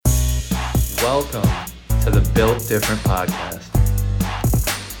Welcome to the Built Different podcast.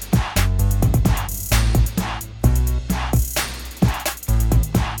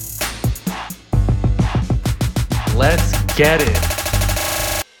 Let's get it.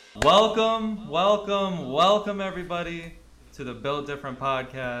 Welcome everybody to the Built Different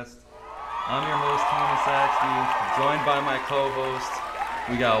podcast. I'm your host, Thomas Saxby, joined by my co-host.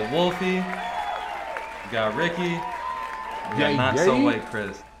 We got Wolfie, we got Ricky, we got Not So White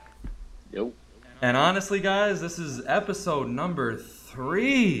Chris. Yo. And honestly, guys, this is episode number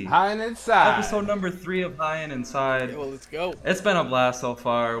 3. High and Inside. Episode number 3 of High and Inside. Yeah, well, let's go. It's been a blast so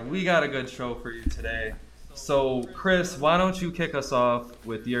far. We got a good show for you today. So, Chris, why don't you kick us off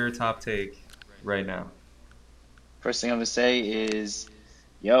with your top take right now? First thing I'm going to say is,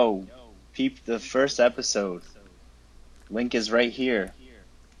 peep the first episode. Link is right here.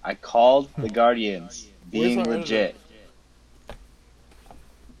 I called the Guardians being legit.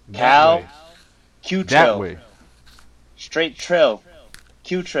 Cal, Q-Trill. Straight Trill.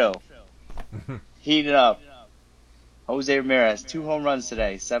 Q-Trill. Heat it up. Jose Ramirez, 2 home runs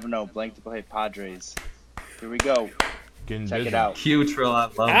today. 7-0, blank to play Padres. Here we go. Check it out. Q-Trill, I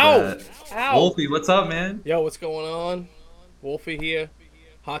love that. Ow! Wolfie, what's up, man? Yo, what's going on? Wolfie here.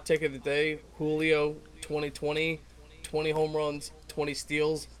 Hot take of the day. Julio, 2020. 20 home runs, 20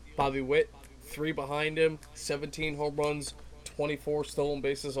 steals. Bobby Witt, 3 behind him. 17 home runs, 24 stolen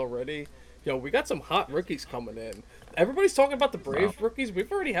bases already. Yo, we got some hot rookies coming in. Everybody's talking about the Braves rookies.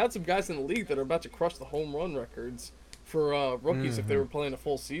 We've already had some guys in the league that are about to crush the home run records for rookies if they were playing a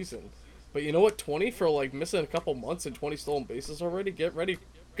full season. But you know what? 20 for missing a couple months and 20 stolen bases already. Get ready for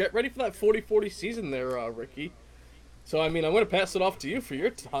that 40-40 season there, Ricky. So I'm going to pass it off to you for your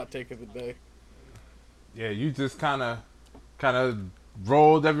hot take of the day. Yeah, you just kind of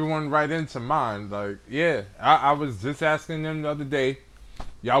rolled everyone right into mine. I was just asking them the other day.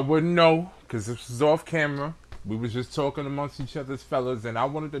 Y'all wouldn't know because this was off camera. We was just talking amongst each other's fellas, and I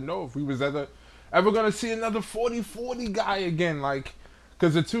wanted to know if we was ever gonna see another 40-40 guy again,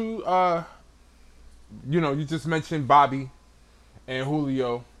 because the two, you just mentioned Bobby and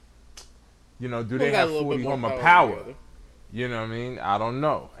Julio. Do they have 40 home power? You know what I mean? I don't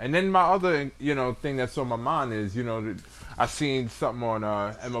know. And then my other, thing that's on my mind is, I seen something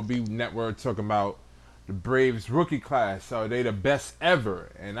on MLB Network talking about the Braves rookie class. Are they the best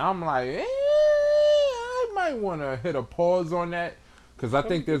ever? And I'm like, I might want to hit a pause on that because I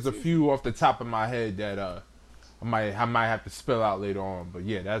think there's a few off the top of my head that I might have to spill out later on. But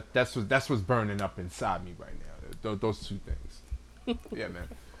yeah, that's what's burning up inside me right now. Those two things. Yeah, man.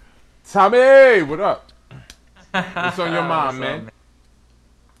 Tommy, what up? What's on your mind, man?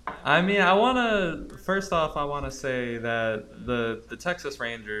 First off, I want to say that the Texas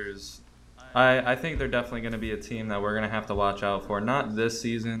Rangers, I think they're definitely going to be a team that we're going to have to watch out for. Not this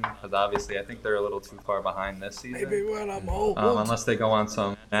season, because obviously I think they're a little too far behind this season. Maybe when I'm old. Unless they go on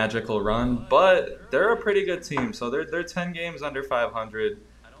some magical run. But they're a pretty good team, so they're 10 games under 500.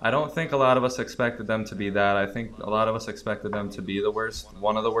 I don't think a lot of us expected them to be that. I think a lot of us expected them to be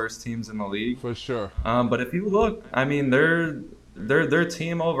one of the worst teams in the league. For sure. But if you look, their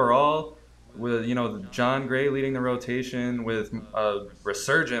team overall, with John Gray leading the rotation, with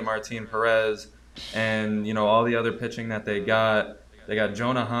resurgent Martin Perez, and all the other pitching that they got. They got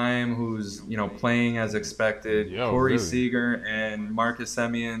Jonah Heim, who's playing as expected. Corey Seager and Marcus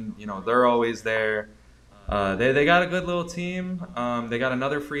Semien, they're always there. They got a good little team. They got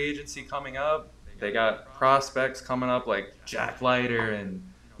another free agency coming up. They got prospects coming up like Jack Leiter and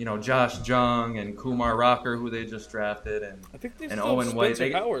Josh Jung and Kumar Rocker, who they just drafted, and I think and Owen White.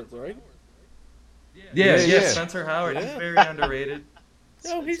 Howard, right? Yeah. Spencer Howard. He's very underrated.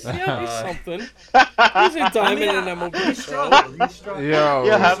 No, he's something. He's a diamond in MLB. He's struggling.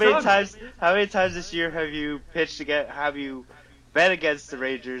 Yo, how many times this year have you bet against the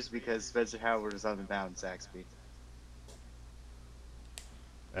Rangers because Spencer Howard was on the mound, Saxby?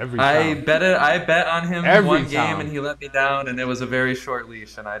 Every time. I bet on him one game time. and he let me down, and it was a very short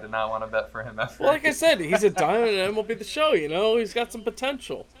leash, and I did not want to bet for him ever. Well, like I said, he's a diamond in MLB The Show. He's got some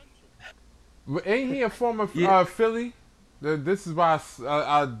potential. Ain't he a former Philly? This is why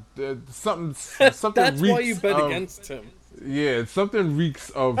something That's reeks why you bet against him. Yeah, something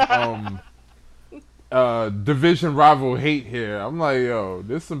reeks of division rival hate here. I'm like, yo,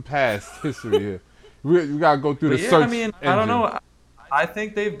 there's some past history here. We gotta go through the search engine. I don't know. I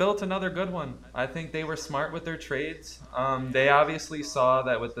think they've built another good one. I think they were smart with their trades. They obviously saw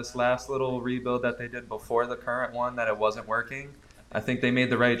that with this last little rebuild that they did before the current one that it wasn't working. I think they made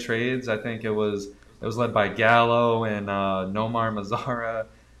the right trades. I think it was led by Gallo and Nomar Mazara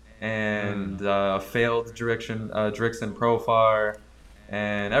and failed Jurickson Profar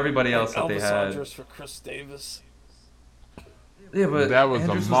and everybody else that they Elvis had. Andrus for Chris Davis. Yeah, but that was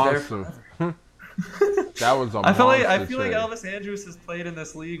Andrews a was there monster. That was a I feel like trade. Elvis Andrus has played in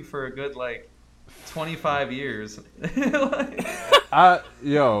this league for a good 25 years. Like,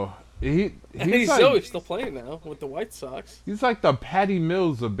 he's still playing now with the White Sox. He's like the Patty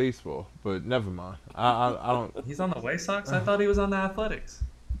Mills of baseball, but never mind. I don't. He's on the White Sox. I thought he was on the Athletics.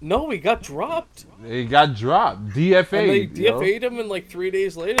 No, he got dropped. He got dropped. DFA'd. And they DFA'd him, and 3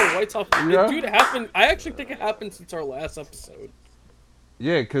 days later, the White Sox. Yeah. Dude, it happened. I actually think it happened since our last episode.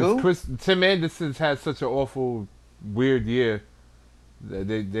 Yeah, because Tim Anderson's had such an awful, weird year.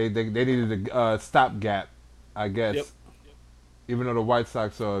 They needed a stopgap, I guess. Yep. Even though the White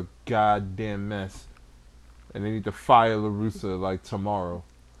Sox are a goddamn mess, and they need to fire La Russa tomorrow.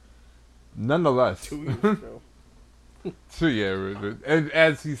 Nonetheless, 2 years ago. and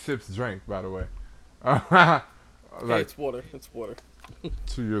as he sips drink, by the way. Hey, it's water. It's water.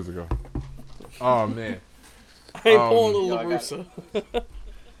 2 years ago. Oh man. I ain't pulling a La Russa.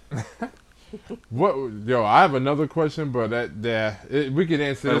 What? Yo, I have another question, but we can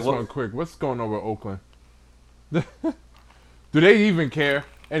answer this one quick. What's going on with Oakland? Do they even care?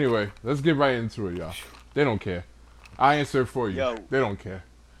 Anyway, let's get right into it, y'all. They don't care. I answer it for you. Yo. They don't care.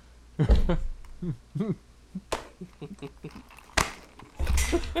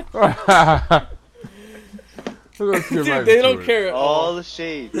 Dude, they don't care at all. All the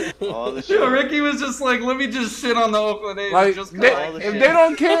shade. All the shade. Yo, Ricky was just like, let me just shit on the Oakland A's. If they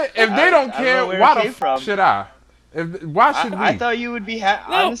don't care, why the fuck should I? Why should we? I thought you would be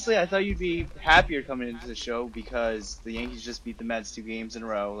honestly. I thought you'd be happier coming into the show because the Yankees just beat the Mets 2 games in a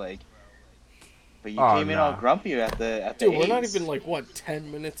row. But you came in all grumpy at the. Dude, A's. we're not even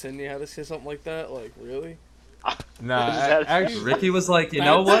 10 minutes in. You had to say something like that. Really? Nah, actually, Ricky was like, you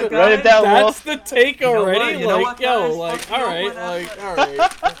know what, Write it guys? down, That's the take already. You know what, guys? All right.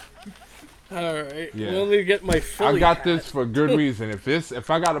 All right. Yeah. Let me get my Philly I got hat. this for good reason. If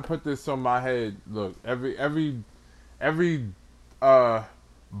I gotta put this on my head, look, every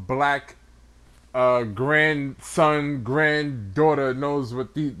black grandson, granddaughter knows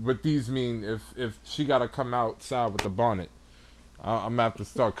what these mean. If she gotta come outside with the bonnet, I'm gonna have to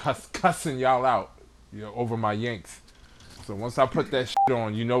start cussing y'all out, over my Yanks. So once I put that shit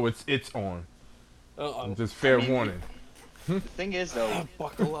on, it's on. Just fair warning. The thing is, though,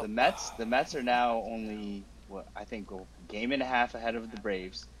 Buckle up. the Mets are now only I think a game and a half ahead of the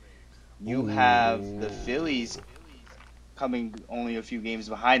Braves. You have the Phillies coming only a few games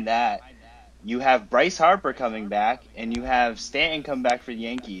behind that. You have Bryce Harper coming back, and you have Stanton coming back for the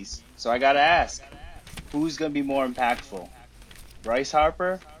Yankees. So I gotta ask, who's gonna be more impactful, Bryce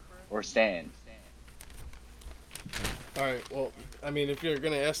Harper or Stanton? All right. Well, if you're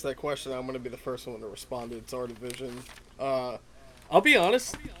gonna ask that question, I'm gonna be the first one to respond. It's our division. I'll be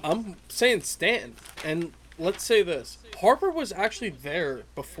honest. I'm saying Stanton, and let's say this: Harper was actually there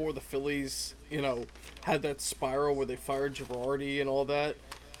before the Phillies, had that spiral where they fired Girardi and all that.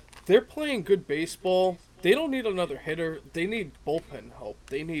 They're playing good baseball. They don't need another hitter. They need bullpen help.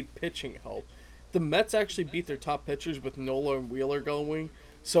 They need pitching help. The Mets actually beat their top pitchers with Nola and Wheeler going.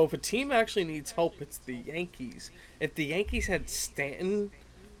 So if a team actually needs help, it's the Yankees. If the Yankees had Stanton,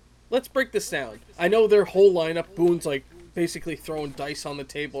 let's break this down. I know their whole lineup, Boone's basically throwing dice on the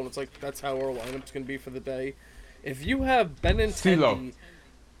table, and it's that's how our lineup's going to be for the day. If you have Benintendi,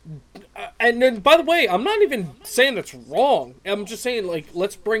 and then, by the way, I'm not even saying that's wrong. I'm just saying,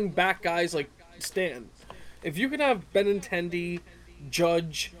 let's bring back guys like Stanton. If you could have Benintendi,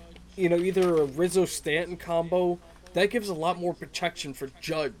 Judge, either a Rizzo-Stanton combo, that gives a lot more protection for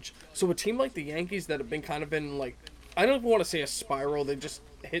Judge. So a team like the Yankees that have been kind of in, I don't want to say a spiral. They just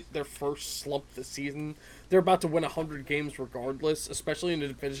hit their first slump this season. They're about to win 100 games regardless, especially in a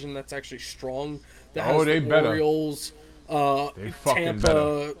division that's actually strong. That has they the better. Orioles, Tampa,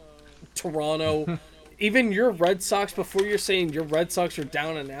 better. Toronto. Even your Red Sox, before you're saying your Red Sox are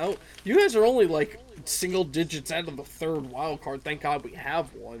down and out, you guys are only single digits out of the third wild card. Thank God we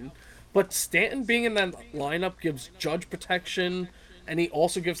have one. But Stanton being in that lineup gives Judge protection, and he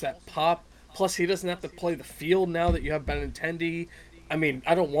also gives that pop. Plus, he doesn't have to play the field now that you have Benintendi. I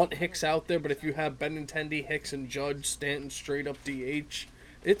don't want Hicks out there, but if you have Benintendi, Hicks, and Judge, Stanton straight up DH,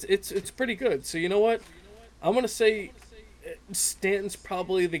 it's pretty good. So you know what? I'm gonna say Stanton's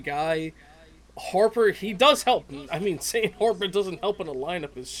probably the guy. Harper, he does help. Saying Harper doesn't help in a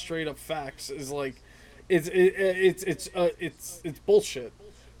lineup is straight up facts. It's bullshit.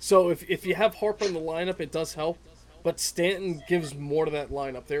 So if you have Harper in the lineup, it does help. But Stanton gives more to that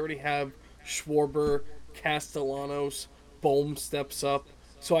lineup. They already have Schwarber, Castellanos, Bohm steps up.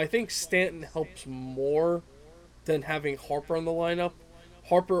 So I think Stanton helps more than having Harper in the lineup.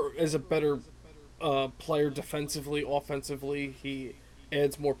 Harper is a better player defensively, offensively. He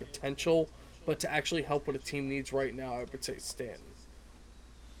adds more potential, but to actually help what a team needs right now, I would say Stanton.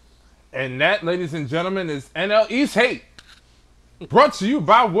 And that, ladies and gentlemen, is NL East Hate. Brought to you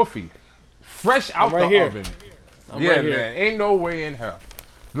by Woofy. Fresh I'm out right the here. oven. I'm Yeah, right here. man. Ain't no way in hell.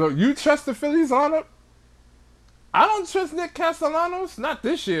 Look, you trust the Phillies lineup? I don't trust Nick Castellanos. Not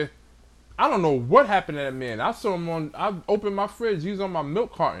this year. I don't know what happened to that man. I saw him on. I opened my fridge. He was on my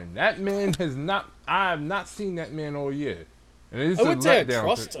milk carton. That man has not. I have not seen that man all year. And it's I a would say I letdown.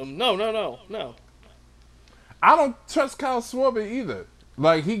 trust him. No. I don't trust Kyle Schwarber either.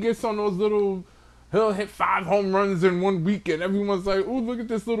 Like, he gets on those little. He'll hit 5 home runs in 1 week, and everyone's like, "Ooh, look at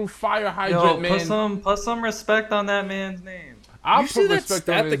this little fire hydrant, Yo, man." put some respect on that man's name. I'll You see put that respect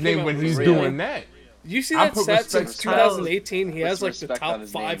stat on his that came name out when he's recently? doing that. You see I that put stat respect- since 2018? He has like the respect on top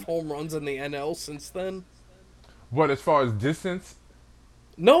his 5 name. home runs in the NL since then. What, as far as distance?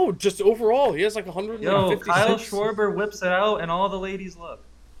 No, just overall, he has like 156. Yo, Kyle Schwarber whips it out, and all the ladies look.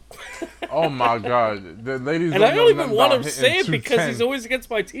 Oh my God, the ladies. And I don't even nothing want about to hitting say it because 210. he's always against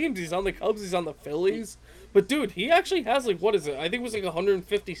my teams. He's on the Cubs, he's on the Phillies. But dude, he actually has like, what is it? I think it was like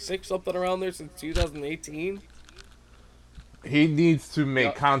 156, something around there since 2018. He needs to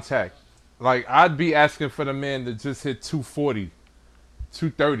make contact. Like, I'd be asking for the man to just hit 240,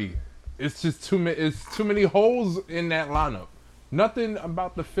 230. It's just it's too many holes in that lineup. Nothing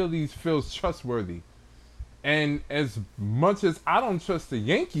about the Phillies feels trustworthy. And as much as I don't trust the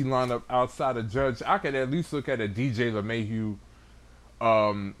Yankee lineup outside of Judge, I could at least look at a DJ LeMahieu.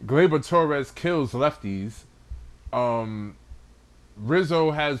 Gleyber Torres kills lefties.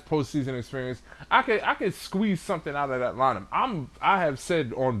 Rizzo has postseason experience. I could squeeze something out of that lineup. I have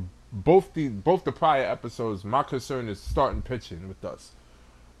said on both the prior episodes, my concern is starting pitching with us.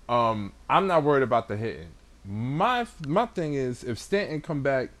 I'm not worried about the hitting. My thing is, if Stanton come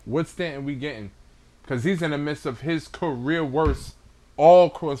back, what Stanton we getting? Because he's in the midst of his career worst all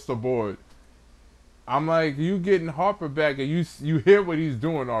across the board. I'm like, you getting Harper back, and you hear what he's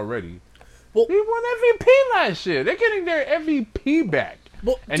doing already. Well, He won MVP last year. They're getting their MVP back.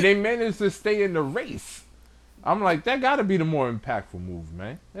 Well, And they managed to stay in the race. I'm like, that got to be the more impactful move,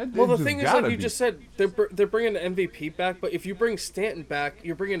 man. well, the thing is, like you just said, they're bringing the MVP back, but if you bring Stanton back,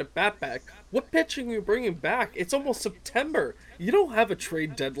 you're bringing a bat back. What pitching are you bringing back? It's almost September. You don't have a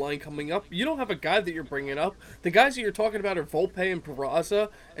trade deadline coming up. You don't have a guy that you're bringing up. The guys that you're talking about are Volpe and Peraza,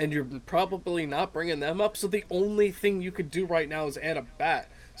 and you're probably not bringing them up, so the only thing you could do right now is add a bat.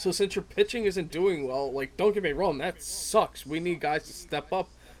 So since your pitching isn't doing well, like, don't get me wrong, that sucks. We need guys to step up.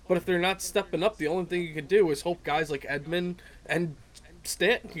 But if they're not stepping up, the only thing you can do is hope guys like Edman and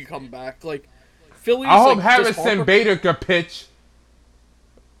Stanton can come back. Like, Phillies. I hope like, Harrison Bader could pitch.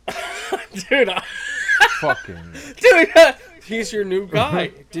 Dude, Fucking. dude, he's your new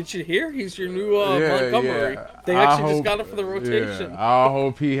guy. Did you hear? He's your new Montgomery. Yeah. They actually just got him for the rotation. Yeah, I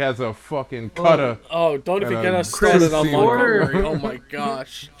hope he has a fucking cutter. Oh, don't even And get a us started on Chris Montgomery. Sealer. Oh my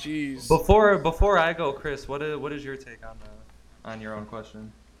gosh, jeez. Before I go, Chris, what is your take on your own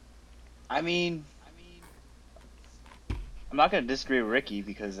question? I mean, I'm not going to disagree with Rickey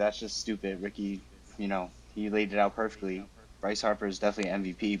because that's just stupid. Rickey, he laid it out perfectly. Bryce Harper is definitely an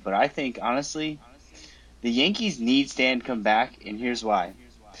MVP. But I think, honestly, the Yankees need Stan to come back, and here's why.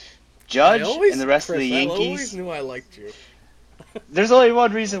 Judge and the rest of the I Yankees, always knew I liked you. there's only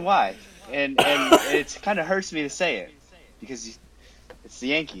one reason why. And it kind of hurts me to say it because it's the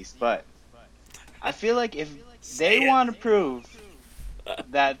Yankees. But I feel like if they want to prove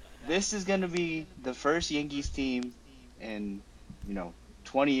that this is going to be the first Yankees team in,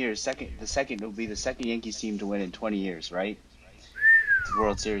 20 years. It'll be the second Yankees team to win in 20 years, right? The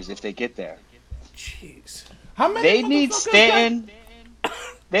World Series, if they get there. Jeez. How many They need motherfuckers Stanton.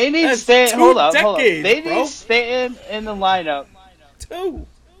 They need That's Stanton. 2 Hold up. decades, They bro. need Stanton in the lineup 2.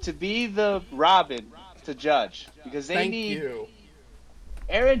 to be the Robin to Judge. Because they Thank need. you.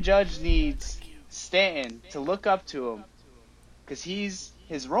 Aaron Judge needs Stanton to look up to him. Because he's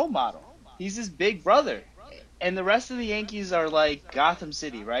his role model. He's his big brother. And the rest of the Yankees are like Gotham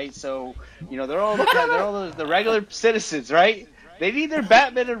City, right? So, they're all the regular citizens, right? They need their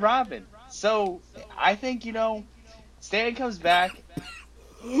Batman and Robin. So, I think, Stan comes back.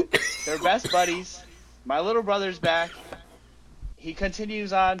 They're best buddies. My little brother's back. He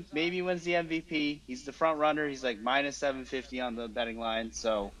continues on. Maybe wins the MVP. He's the front runner. He's like minus 750 on the betting line.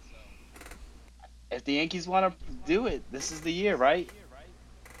 So, if the Yankees want to do it, this is the year, right?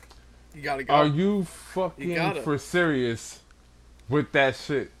 You gotta go. Are you fucking You gotta. for serious with that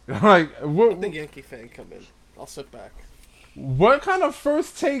shit? Like, what? Let the Yankee fan come in. I'll sit back. What kind of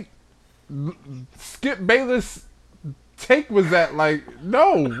first take Skip Bayless take was that? Like,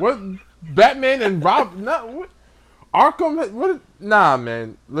 no, what? Batman and Rob? No, what? Arkham? What? Nah,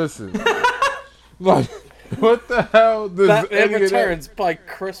 man. Listen, like, what the hell? Does Batman Returns by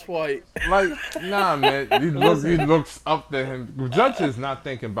Chris White. Like, nah, man. He looks up to him. Judge is not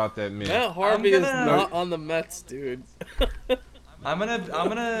thinking about that man. Matt Harvey is not on the Mets, dude. I'm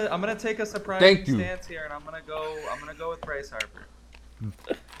gonna take a surprise stance here, and I'm gonna go with Bryce Harper.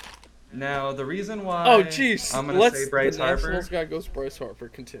 Now, the reason why I'm gonna say Bryce Harper. Nationals guy goes Bryce Harper.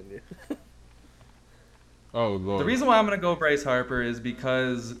 Continue. Oh Lord. The reason why I'm gonna go Bryce Harper is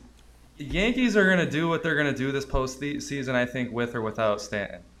because Yankees are gonna do what they're gonna do this postseason, I think, with or without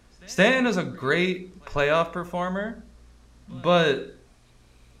Stanton. Stanton is a great playoff performer, but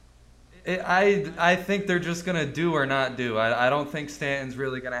I think they're just gonna do or not do. I don't think Stanton's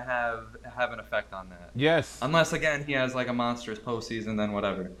really gonna have an effect on that. Yes. Unless again he has like a monstrous postseason, then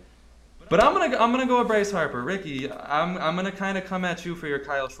whatever. But I'm gonna go with Bryce Harper. Ricky, I'm gonna kind of come at you for your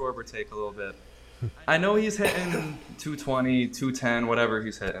Kyle Schwarber take a little bit. I know he's hitting 220, 210, whatever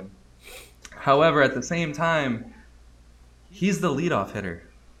he's hitting. However, at the same time, he's the leadoff hitter.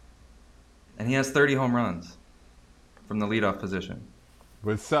 And he has 30 home runs from the leadoff position.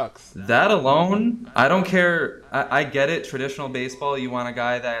 Which sucks. That alone, I don't care. I get it. Traditional baseball, you want a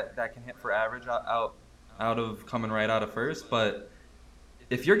guy that can hit for average out of coming right out of first. But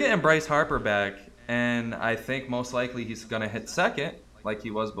if you're getting Bryce Harper back, and I think most likely he's going to hit second like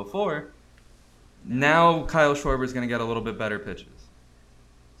he was before, now Kyle Schwarber is going to get a little bit better pitches.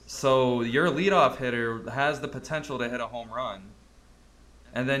 So your leadoff hitter has the potential to hit a home run,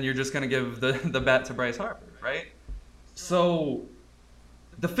 and then you're just going to give the bat to Bryce Harper, right? So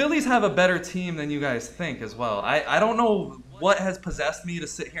the Phillies have a better team than you guys think as well. I don't know what has possessed me to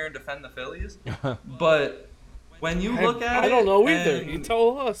sit here and defend the Phillies, but when you look at it... I don't know either. You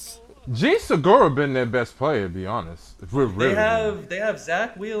tell us. G. Segura been their best player, to be honest. If we're really they have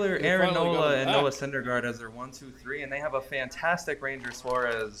Zach Wheeler, Aaron Nola, and Noah Syndergaard as their 1, 2, 3, and they have a fantastic Ranger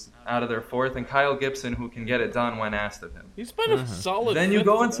Suarez out of their fourth, and Kyle Gibson who can get it done when asked of him. He's been a solid. Then you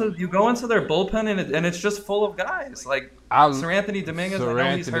go into their bullpen and it's just full of guys like Sir Anthony Dominguez. I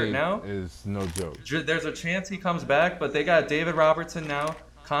know he's hurt now. Is no joke. There's a chance he comes back, but they got David Robertson now,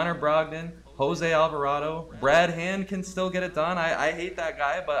 Connor Brogdon, Jose Alvarado. Brad Hand can still get it done. I hate that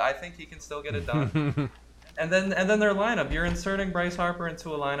guy, but I think he can still get it done. and then their lineup. You're inserting Bryce Harper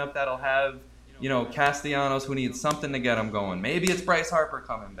into a lineup that'll have, Castellanos who needs something to get him going. Maybe it's Bryce Harper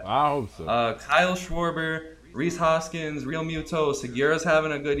coming back. I hope so. Kyle Schwarber, Rhys Hoskins, Real Muto, Segura's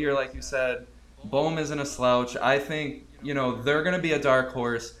having a good year, like you said. Bohm isn't a slouch. I think, they're going to be a dark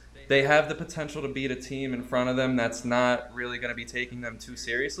horse. They have the potential to beat a team in front of them that's not really going to be taking them too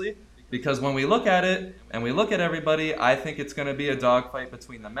seriously. Because when we look at it and we look at everybody, I think it's going to be a dogfight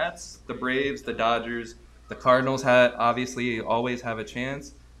between the Mets, the Braves, the Dodgers. The Cardinals obviously always have a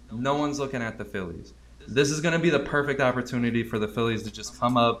chance. No one's looking at the Phillies. This is going to be the perfect opportunity for the Phillies to just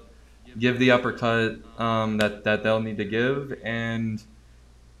come up, give the uppercut that they'll need to give, and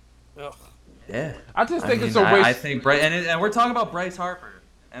yeah. I just think it's a waste. I think and we're talking about Bryce Harper,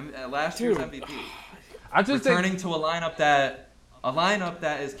 last year's MVP. I just returning to a lineup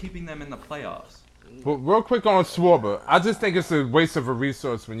that is keeping them in the playoffs. But real quick on Schwarber, I just think it's a waste of a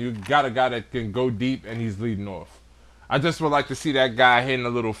resource when you got a guy that can go deep and he's leading off. I just would like to see that guy hitting a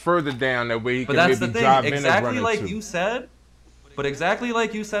little further down, that way he can maybe drive in and run exactly like you said. But exactly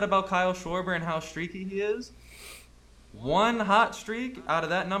like you said about Kyle Schwarber and how streaky he is, one hot streak out of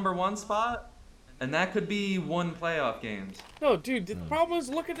that number one spot, and that could be one playoff games. No, dude, the problem is,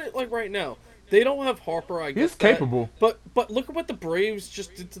 look at it like right now. They don't have Harper, I guess. He's capable. But look at what the Braves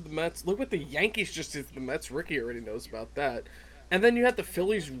just did to the Mets. Look what the Yankees just did to the Mets. Rickey already knows about that. And then you had the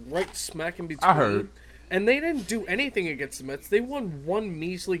Phillies right smack in between. I heard. And they didn't do anything against the Mets. They won one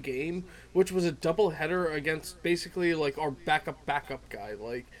measly game, which was a doubleheader against basically like our backup guy.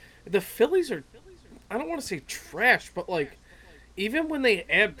 Like, the Phillies are, I don't want to say trash, but like, even when they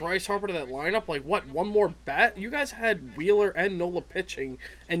add Bryce Harper to that lineup, like, what, one more bat? You guys had Wheeler and Nola pitching,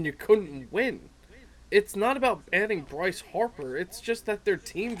 and you couldn't win. It's not about adding Bryce Harper. It's just that their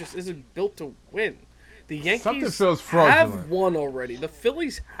team just isn't built to win. The Yankees have won already. The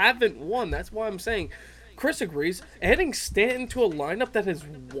Phillies haven't won. That's why I'm saying, Chris agrees, adding Stanton to a lineup that has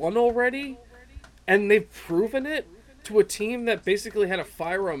won already, and they've proven it, to a team that basically had to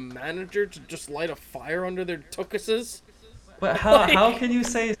fire a manager to just light a fire under their tuchuses. But how can you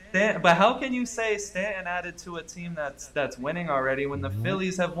say Stanton added to a team that's winning already when the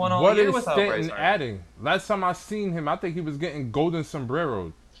Phillies have won all year without Bryce Harper? What is Stanton adding? Last time I seen him, I think he was getting golden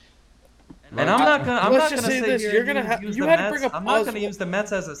sombreros. And I'm let's not just gonna say sit this: here you're and gonna have use you the had to bring Mets. up I'm not gonna Oswald. use the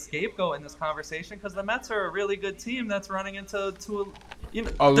Mets as a scapegoat in this conversation because the Mets are a really good team that's running into they're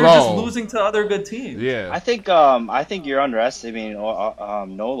just losing to other good teams. Yeah. I think you're underestimating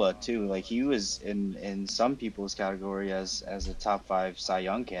Nola too. Like he was in some people's category as a top 5 Cy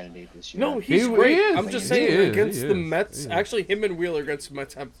Young candidate this year. No, He he's great. I'm is. just He saying is. against He the is. Mets. He is. Actually, him and Wheeler against the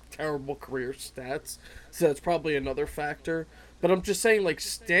Mets have terrible career stats, so that's probably another factor. But I'm just saying, like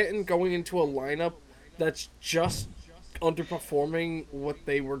Stanton going into a lineup that's just underperforming what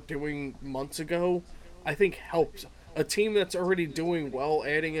they were doing months ago, I think helps a team that's already doing well.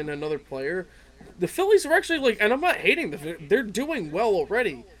 Adding in another player, the Phillies are actually like, and I'm not hating them. They're doing well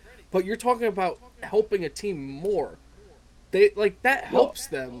already, but you're talking about helping a team more. They like that helps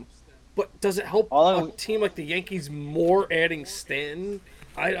them, but does it help a team like the Yankees more adding Stanton?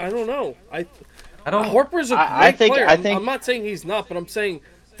 I don't know. I don't. Harper's a great I think player. I think I'm not saying he's not, but I'm saying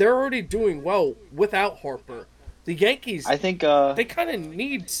they're already doing well without Harper. The Yankees, I think they kind of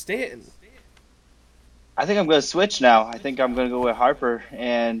need Stanton. I think I'm going to switch now. I think I'm going to go with Harper,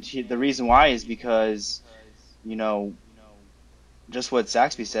 and the reason why is because, you know, just what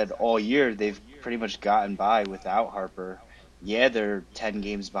Saxby said all year, they've pretty much gotten by without Harper. Yeah, they're 10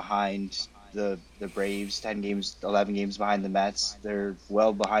 games behind the Braves, 10 games, 11 games behind the Mets. They're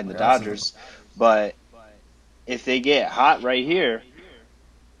well behind the Dodgers, but if they get hot right here,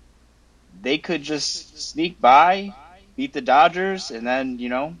 they could just sneak by, beat the Dodgers, and then,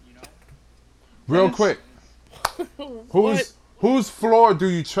 Real quick, whose floor do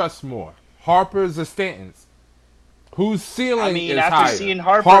you trust more, Harper's or Stanton's? Whose ceiling is after higher, seeing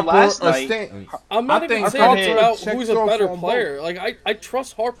Harper last or night, Stanton's? I'm not even saying Harper it's about checks who's a off better on player. both. Like I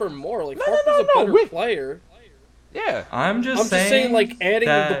trust Harper more. Like Harper's a better player. Yeah, I'm just saying like adding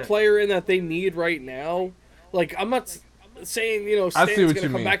that the player in that they need right now. Like I'm not saying Stanton's gonna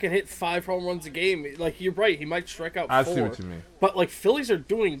come back and hit 5 home runs a game. Like you're right, he might strike out 4. I see what you mean. But like Phillies are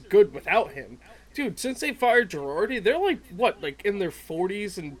doing good without him, dude. Since they fired Girardi, they're like like in their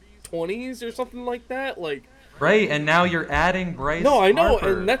 40s and 20s or something like that. Like right, and now you're adding Bryce. No, I know,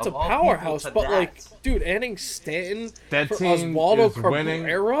 Harper, and that's a powerhouse. But like, dude, adding Stanton that for team Oswaldo is winning.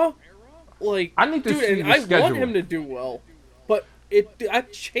 Cabrera, like, I need to see and the I schedule. want him to do well, but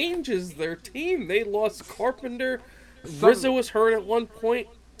that changes their team. They lost Carpenter, Rizzo was hurt at one point,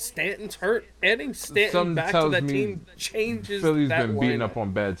 Stanton's hurt. Adding Stanton back to that team changes Philly's that been lineup. beating up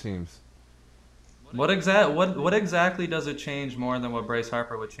on bad teams. What exactly does it change more than what Bryce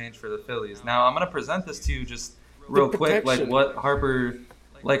Harper would change for the Phillies? Now I'm gonna present this to you just real quick, like what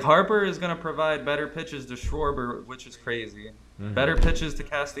Harper is gonna provide better pitches to Schwarber, which is crazy. Mm-hmm. Better pitches to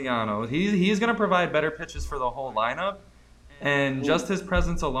Castellanos. He's gonna provide better pitches for the whole lineup, and just his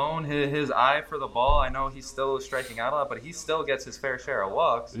presence alone, his eye for the ball. I know he's still striking out a lot, but he still gets his fair share of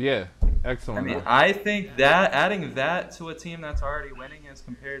walks. Yeah, excellent. I mean, I think that adding that to a team that's already winning as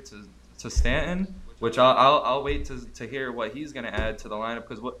compared to Stanton, which I'll wait to hear what he's gonna add to the lineup,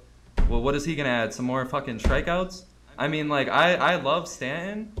 because what is he gonna add? Some more fucking strikeouts? I mean, like I love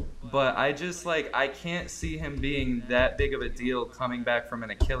Stanton, but I just I can't see him being that big of a deal coming back from an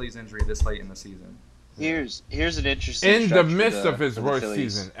Achilles injury this late in the season. Here's an interesting in the midst of his worst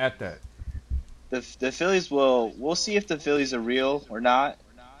season at that. The Phillies we'll see if the Phillies are real or not.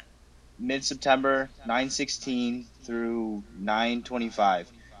 Mid-September, 9/16 through 9/25.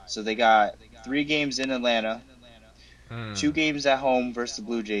 So they got 3 games in Atlanta, 2 games at home versus the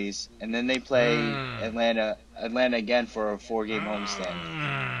Blue Jays, and then they play Atlanta again for a 4-game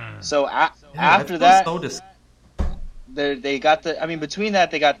homestand. So after that, they got between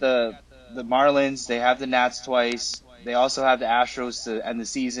that they got the Marlins, they have the Nats twice, they also have the Astros to end the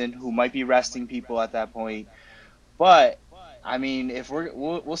season, who might be resting people at that point. But I mean, if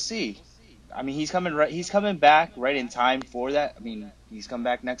we'll see. I mean, he's coming back right in time for that. I mean, he's coming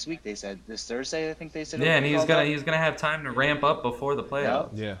back next week. They said this Thursday. I think they said. Yeah, and he's gonna have time to ramp up before the playoffs.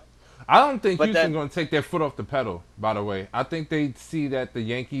 Yeah, I don't think Houston's gonna take their foot off the pedal. By the way, I think they see that the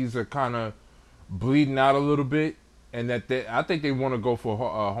Yankees are kind of bleeding out a little bit, and that I think they want to go for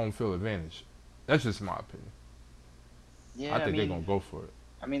a home field advantage. That's just my opinion. Yeah, I think they're gonna go for it.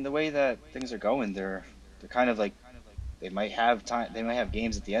 I mean, the way that things are going, they're kind of like. They might have time. They might have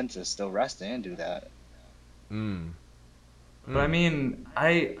games at the end to still rest and do that. But I mean,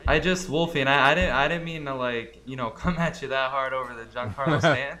 I just Wolfie, and I didn't mean to come at you that hard over the Giancarlo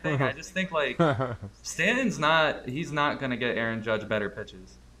Stanton thing. I just think Stanton's he's not gonna get Aaron Judge better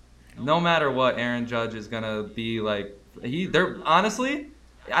pitches. No matter what, Aaron Judge is gonna be honestly.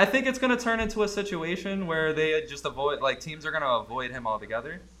 I think it's gonna turn into a situation where they just teams are gonna avoid him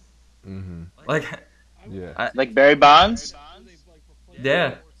altogether. Mm-hmm. Like Barry Bonds?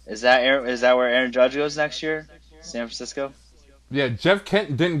 Yeah. Is that where Aaron Judge goes next year? San Francisco? Yeah, Jeff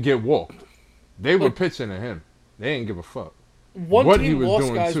Kent didn't get walked. They were Look, pitching to him. They didn't give a fuck one what he team was lost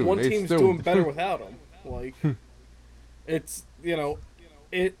doing guys. too. One They team's still doing better without him. Like, it's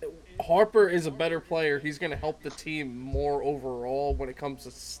it. Harper is a better player. He's going to help the team more overall when it comes to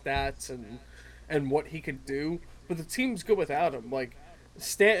stats and what he could do. But the team's good without him. Like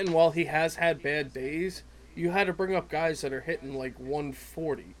Stanton, while he has had bad days, you had to bring up guys that are hitting like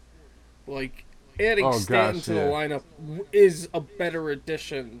 140. Like adding Stanton to the lineup is a better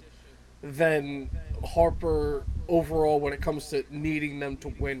addition than Harper overall when it comes to needing them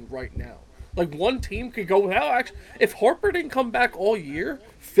to win right now. Like one team could go without. Actually, if Harper didn't come back all year,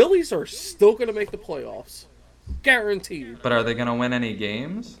 Phillies are still going to make the playoffs, guaranteed. But are they going to win any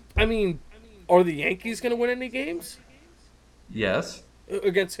games? I mean, are the Yankees going to win any games? Yes.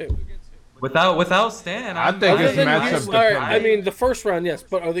 Against who? Without Stan, I think it's matchup dependent. I mean, the first round, yes,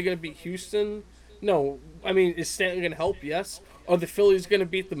 but are they going to beat Houston? No. I mean, is Stanton going to help? Yes. Are the Phillies going to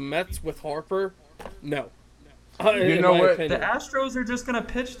beat the Mets with Harper? No. You know what? The Astros are just going to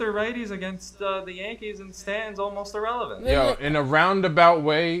pitch their righties against the Yankees, and Stanton's almost irrelevant. Yo, in a roundabout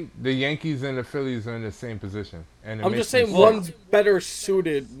way, the Yankees and the Phillies are in the same position. And I'm just saying one's better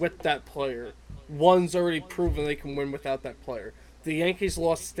suited with that player. One's already proven they can win without that player. The Yankees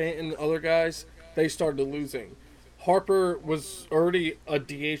lost Stanton and other guys. They started losing. Harper was already a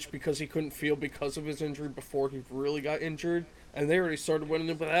DH because he couldn't feel because of his injury before he really got injured, and they already started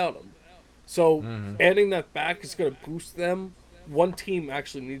winning without him. So adding that back is going to boost them. One team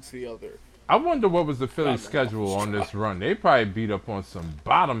actually needs the other. I wonder what was the Phillies' schedule on this run. They probably beat up on some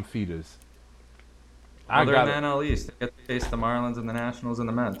bottom feeders. They're in the NL East. They get to face the Marlins and the Nationals and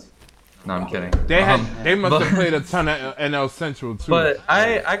the Mets. No, I'm kidding. They must have played a ton of NL Central too. But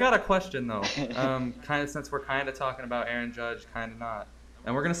I got a question though. Kind of since we're kind of talking about Aaron Judge, kind of not,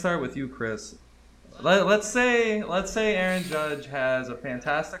 and we're gonna start with you, Chris. Let's say Aaron Judge has a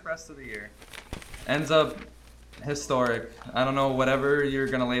fantastic rest of the year, ends up historic. I don't know, whatever you're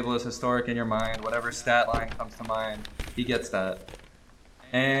gonna label as historic in your mind, whatever stat line comes to mind, he gets that.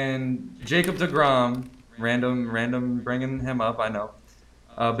 And Jacob deGrom, random bringing him up, I know.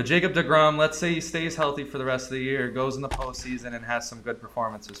 But Jacob deGrom, let's say he stays healthy for the rest of the year, goes in the postseason, and has some good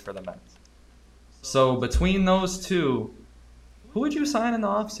performances for the Mets. So between those two, who would you sign in the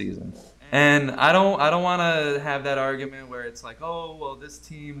offseason? And I don't want to have that argument where it's like, oh, well, this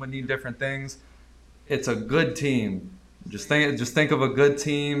team would need different things. It's a good team. Just think of a good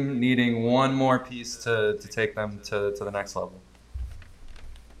team needing one more piece to take them to the next level.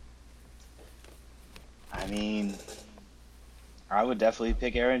 I mean, I would definitely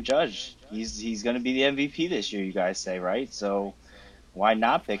pick Aaron Judge. He's going to be the MVP this year, you guys say, right? So why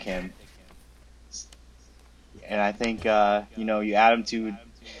not pick him? And I think, you add him to –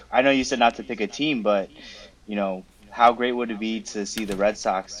 I know you said not to pick a team, but, how great would it be to see the Red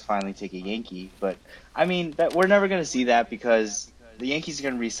Sox finally take a Yankee? But, I mean, we're never going to see that because the Yankees are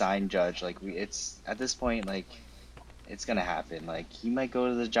going to re-sign Judge. Like, it's at this point, like, it's going to happen. Like, he might go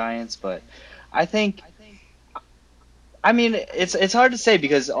to the Giants, but I think – I mean, it's hard to say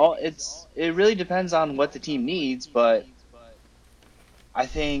because it really depends on what the team needs, but I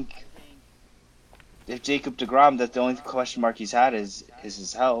think if Jacob deGrom, that the only question mark he's had is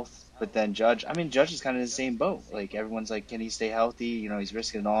his health. But then Judge is kind of in the same boat. Like everyone's like, can he stay healthy? He's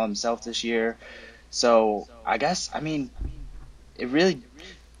risking it all himself this year. So I guess I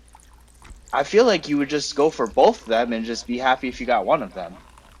feel like you would just go for both of them and just be happy if you got one of them.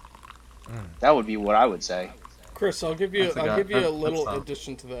 That would be what I would say. Chris, I'll give you a little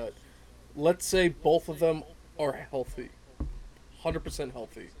addition to that. Let's say both of them are healthy, 100%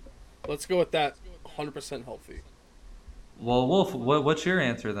 healthy. Let's go with that, 100% healthy. Well, Wolf, what's your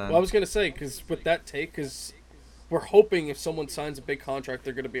answer then? Well, I was gonna say because with that take, because we're hoping if someone signs a big contract,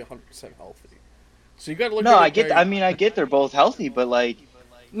 they're gonna be 100% healthy. So you got to look. No, I get they're both healthy, but like.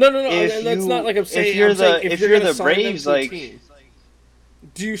 No. That's not like I'm saying. If you're the Braves, like. Team,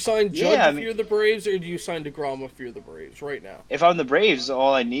 do you sign Judge if you're the Braves, or do you sign deGrom if you're the Braves right now? If I'm the Braves,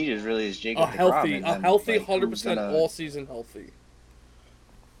 all I need is Jacob deGrom. A healthy, 100% all season healthy.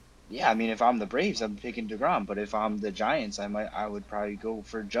 Yeah, I mean, if I'm the Braves, I'm picking deGrom. But if I'm the Giants, I would probably go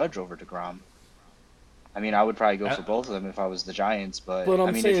for Judge over deGrom. I mean, I would probably go for both of them if I was the Giants. But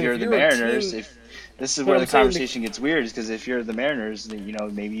I mean, if you're the Mariners, if this is where the conversation gets weird, is because if you're the Mariners,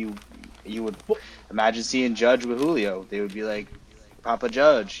 maybe you would imagine seeing Judge with Julio. They would be like, Papa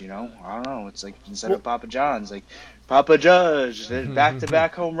Judge, I don't know. It's like instead of Papa John's, like Papa Judge,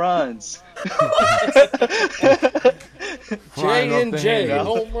 back-to-back home runs. J&J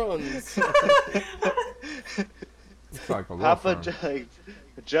home runs. It's like a Papa Judge,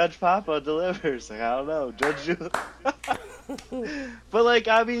 Judge Papa delivers. Like, I don't know, Judge. But like,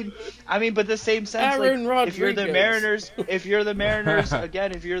 but the same sense, Aaron like, if you're the Rodriguez. Mariners,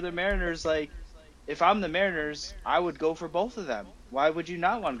 again, if you're the Mariners, like, if I'm the Mariners, I would go for both of them. Why would you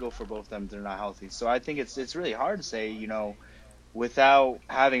not want to go for both of them if they're not healthy? So I think it's really hard to say, without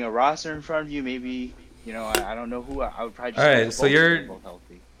having a roster in front of you. Maybe, I don't know who I would probably just All go right, for so both if they're both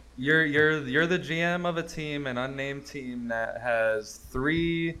healthy. you're the GM of a team, an unnamed team that has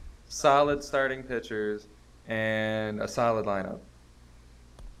 3 solid starting pitchers and a solid lineup.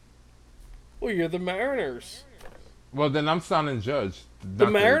 Well, you're the Mariners. Well, then I'm signing Judge. The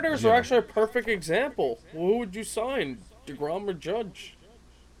Mariners are actually a perfect example. Well, who would you sign, DeGrom or Judge?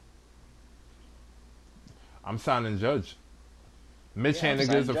 I'm signing Judge. Mitch Yeah,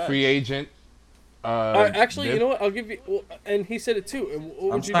 Haniger's a free agent. Actually, you know what? I'll give you. Well, and he said it too.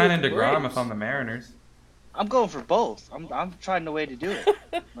 What I'm signing DeGrom if I'm the Mariners. I'm going for both. I'm trying a way to do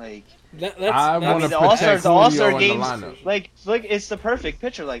it. Like, I want to the protect All-Star Julio in games, the lineup. like it's the perfect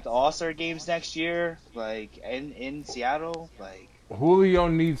picture. Like the All-Star games next year, like in Seattle, like Julio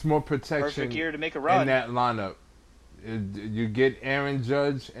needs more protection perfect year to make a run in that lineup. You get Aaron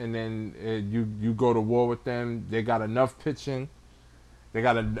Judge, and then you go to war with them. They got enough pitching. They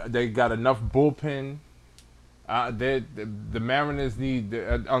got enough bullpen. The Mariners need,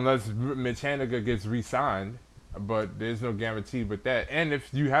 unless Mitch Haniger gets re-signed, but there's no guarantee with that. And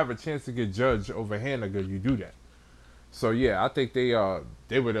if you have a chance to get Judge over Haniger, you do that. So yeah, I think they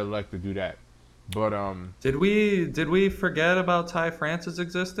would elect to do that. But did we forget about Ty France's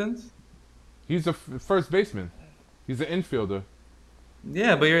existence? He's a first baseman. He's an infielder.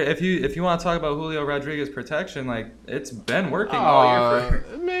 Yeah, but if you want to talk about Julio Rodriguez protection, like, it's been working all year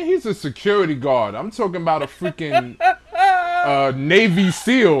for. Man, he's a security guard. I'm talking about a freaking Navy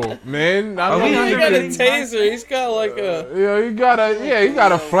SEAL, man. He got a taser. He's got like a. He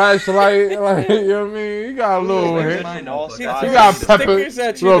got a flashlight. Like, you know what I mean? He got a little. He got pepper.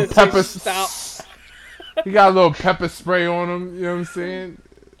 He got a little pepper spray on him. You know what I'm saying?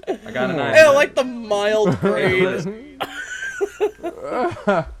 I got an eye. Yeah, like the mild grade.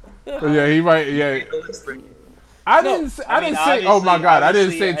 Yeah, he might. Yeah, I didn't say. Oh my God, I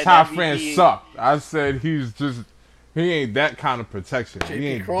didn't say Ty France sucked. I said he ain't that kind of protection. He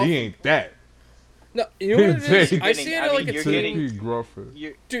ain't that. No, you know what it is? I see it like a team.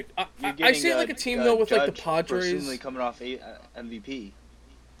 Dude, I see it like a team though with like the Padres. Coming off MVP.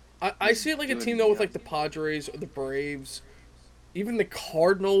 I see it like a team though with like the Padres or the Braves, even the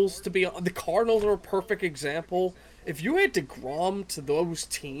Cardinals. The Cardinals are a perfect example. If you add DeGrom to those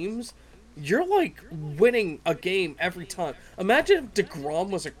teams, you're like winning a game every time. Imagine if DeGrom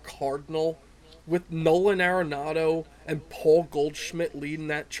was a Cardinal with Nolan Arenado and Paul Goldschmidt leading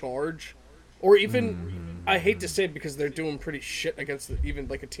that charge. Or even, I hate to say it because they're doing pretty shit against even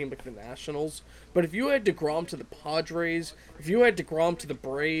like a team like the Nationals. But if you add DeGrom to the Padres, if you add DeGrom to the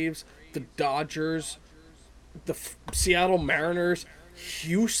Braves, the Dodgers, the Seattle Mariners,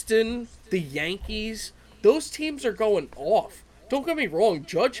 Houston, the Yankees, those teams are going off. Don't get me wrong,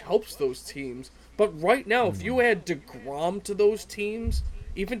 Judge helps those teams. But right now, if you add DeGrom to those teams,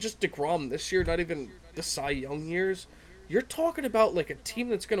 even just DeGrom this year, not even the Cy Young years, you're talking about like a team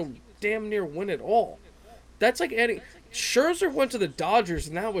that's going to damn near win it all. That's like adding... Scherzer went to the Dodgers,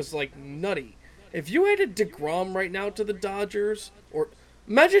 and that was like nutty. If you added DeGrom right now to the Dodgers, or...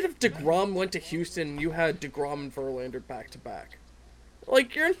 Imagine if DeGrom went to Houston and you had DeGrom and Verlander back-to-back.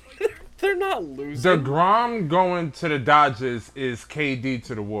 Like, they're not losing. DeGrom going to the Dodgers is KD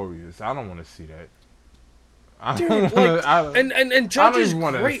to the Warriors. I don't want to see that. Dude, like, and Judge is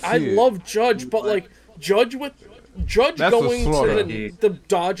great. I love Judge, but like Judge going to the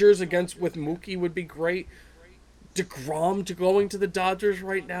Dodgers with Mookie would be great. DeGrom going to the Dodgers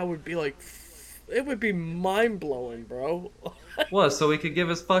right now would be like, it would be mind blowing, bro. What? So he could give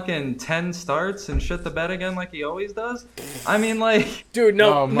us fucking 10 starts and shit the bed again like he always does? I mean, like, dude,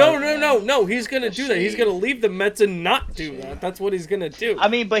 no. He's gonna do that. He's gonna leave the Mets and not do that. That's what he's gonna do. I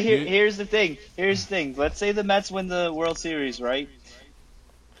mean, but here's the thing. Let's say the Mets win the World Series, right?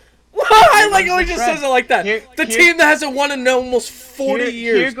 I like how he just says it like that. The team that hasn't won in almost 40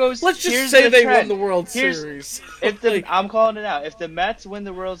 years. Let's just say they won the World Series. I'm calling it out. If the Mets win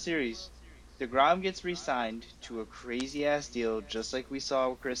the World Series, DeGrom gets re-signed to a crazy-ass deal, just like we saw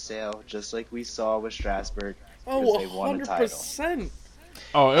with Chris Sale, just like we saw with Strasburg, because they won a title. 100%.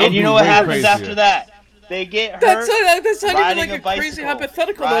 And you know what happens after that? They get hurt. That's not even like a crazy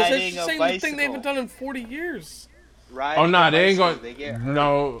hypothetical. That's just saying the thing they haven't done in 40 years. They ain't going.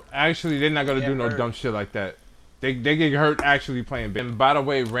 No, actually, they're not gonna do no dumb shit like that. They get hurt actually playing. And by the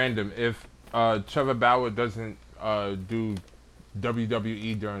way, random. If Trevor Bauer doesn't do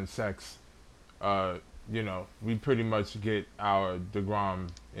WWE during sex. We pretty much get our DeGrom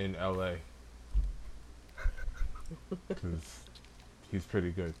in LA because he's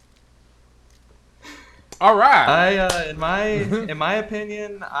pretty good. All right. In my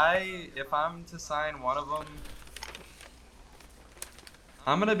opinion, if I'm to sign one of them,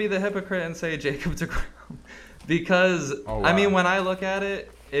 I'm gonna be the hypocrite and say Jacob DeGrom, because I mean, when I look at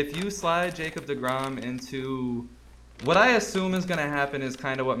it, if you slide Jacob DeGrom into what I assume is gonna happen is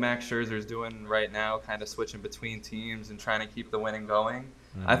kind of what Max Scherzer's doing right now, kind of switching between teams and trying to keep the winning going.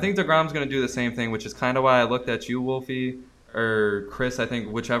 I think DeGrom's gonna do the same thing, which is kind of why I looked at you, Wolfie, or Chris. I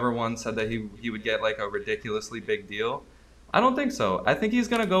think whichever one said that he would get like a ridiculously big deal. I don't think so. I think he's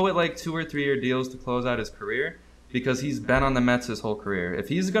gonna go with like 2 or 3 year deals to close out his career, because he's been on the Mets his whole career. If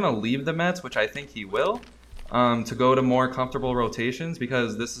he's going to leave the Mets, which I think he will, to go to more comfortable rotations,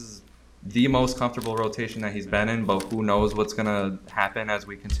 because this is the most comfortable rotation that he's been in, but who knows what's going to happen as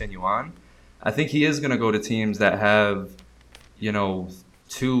we continue on. I think he is going to go to teams that have,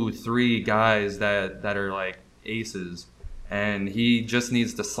 2, 3 guys that are like aces, and he just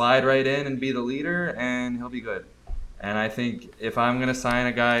needs to slide right in and be the leader, and he'll be good. And I think if I'm going to sign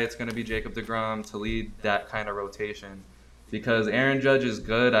a guy, it's going to be Jacob DeGrom to lead that kind of rotation. Because Aaron Judge is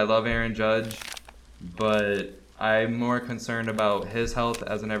good. I love Aaron Judge. But I'm more concerned about his health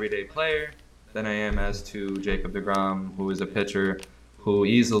as an everyday player than I am as to Jacob DeGrom, who is a pitcher who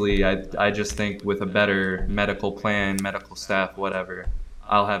easily, I just think with a better medical plan, medical staff, whatever,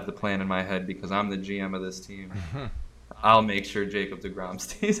 I'll have the plan in my head because I'm the GM of this team. I'll make sure Jacob DeGrom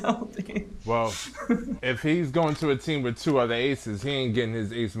stays healthy. Well, if he's going to a team with 2 other aces, he ain't getting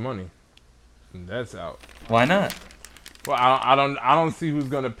his ace money. That's out. Why not? Well, I don't see who's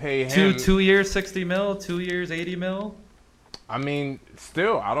gonna pay him. 2 years, 60 mil. 2 years, 80 mil. I mean,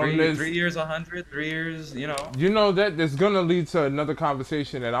 still, I don't know. 3 years, 100. 3 years, You know that there's gonna lead to another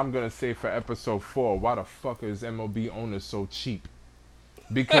conversation that I'm gonna say for episode 4. Why the fuck is MLB owners so cheap?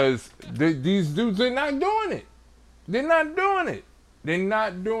 Because these dudes, they're not doing it. They're not doing it. They're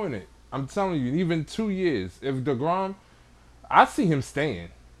not doing it. I'm telling you, even 2 years. If DeGrom, I see him staying.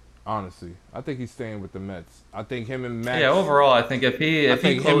 Honestly, I think he's staying with the Mets. I think him and Max. Yeah, overall, I think if he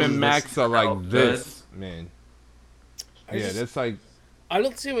him and Max are like this, man. That's like. I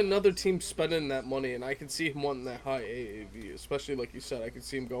don't see him another team spending that money, and I can see him wanting that high AAV, especially like you said. I can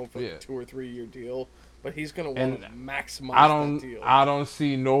see him going for a 2 or 3 year deal, but he's gonna want to maximize that deal. I don't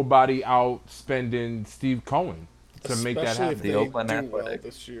see nobody out spending Steve Cohen to make that happen. Especially if they do well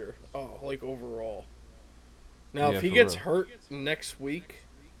this year. Oh, like overall. Now, if he gets hurt next week.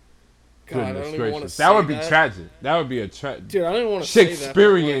 God, I don't even want to say that would be tragic. That would be a dude. I don't even want to say that.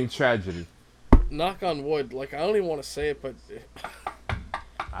 Shakespearean tragedy. Knock on wood. Like I don't even want to say it, but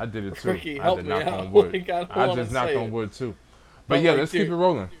I did it too. Rickey, I help did me knock out. on wood. Like, I just knocked on wood too. But yeah, let's keep it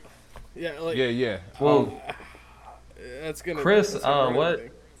rolling. Yeah, like, yeah. Well, that's gonna. Chris,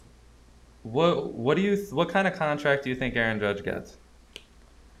 what kind of contract do you think Aaron Judge gets?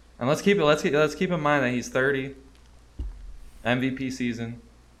 And let's keep in mind that he's 30. MVP season.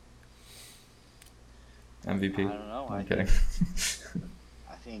 MVP. I don't know. I'm kidding.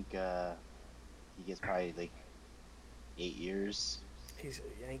 I think he gets probably like 8 years. He's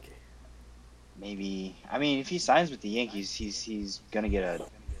a Yankee. Maybe. I mean, if he signs with the Yankees, he's gonna get a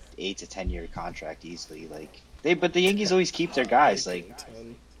 8 to 10 year contract easily. But the Yankees always keep their guys. Like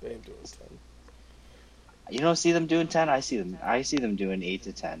 10. They ain't doing 10. You don't see them doing 10. I see them doing 8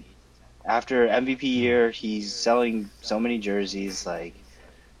 to 10. After MVP year, he's selling so many jerseys. Like.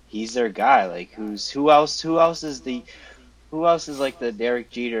 He's their guy. Like who else is like the Derek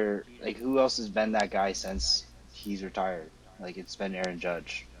Jeter? Like who else has been that guy since he's retired? Like it's been Aaron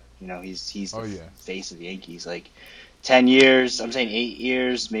Judge. He's the face of the Yankees. Like 10 years. I'm saying 8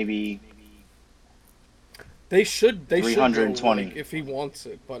 years, maybe. They should 320 like, if he wants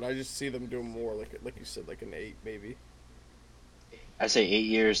it, but I just see them doing more like you said, like an 8 maybe. I say 8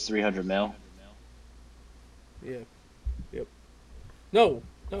 years, 300 mil. Yeah. Yep. No,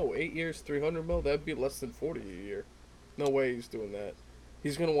 8 years, 300 mil. That'd be less than 40 a year. No way he's doing that.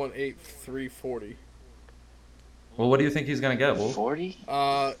 He's gonna want 8, 340. Well, what do you think he's gonna get, Wolf? 40?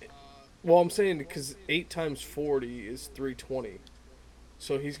 Well, I'm saying because 8 times 40 is 320,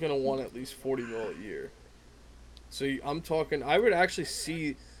 so he's gonna want at least 40 mil a year. So I'm talking. I would actually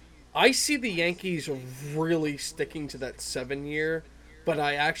see. I see the Yankees really sticking to that 7 year, but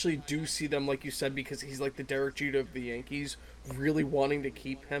I actually do see them, like you said, because he's like the Derek Jeter of the Yankees, really wanting to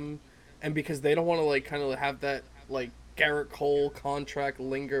keep him, and because they don't want to like kind of have that like Garrett Cole contract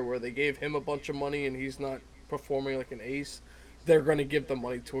linger where they gave him a bunch of money and he's not performing like an ace. They're going to give the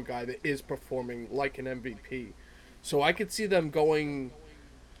money to a guy that is performing like an MVP. So I could see them going,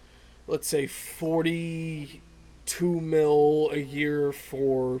 let's say, 42 mil a year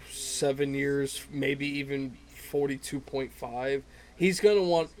for 7 years, maybe even 42.5. He's going to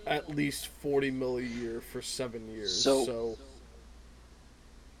want at least 40 mil a year for 7 years. So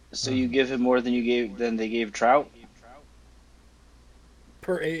you give him more than they gave Trout?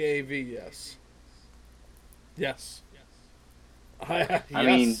 Per AAV, yes. Yes. I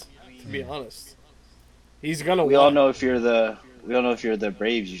mean, to be honest, he's gonna. We all know if you're the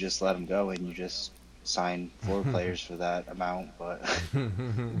Braves, you just let him go and you just sign 4 players for that amount. But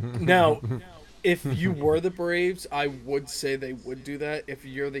now, if you were the Braves, I would say they would do that. If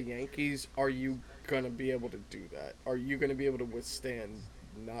you're the Yankees, are you gonna be able to do that? Are you gonna be able to withstand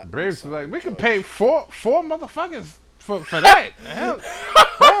not? Braves like we can pay four motherfuckers for that. Hell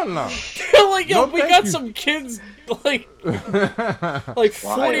no. Like, yo, No, we got some kids like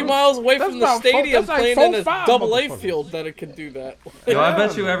 40 miles away from the stadium playing in a double-A field that it could do that. Yo, I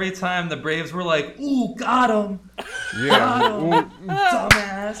bet you every time the Braves were like, "Ooh, got him, Yeah.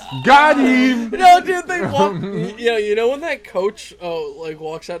 dumbass." Got him. No, dude, they walk. You know when that coach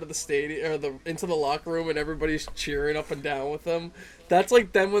walks out of the stadium or into the locker room and everybody's cheering up and down with them. That's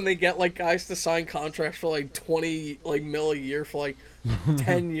like them when they get like guys to sign contracts for like 20 mil a year for like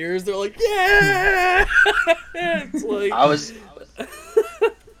 10 years. They're like, yeah. It's like I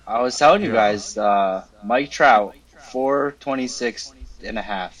was telling you guys, Mike Trout,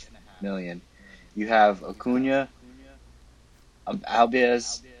 $426.5 million. You have Acuna,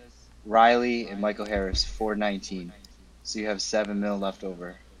 Albies, Riley, and Michael Harris, $419. So you have $7 million left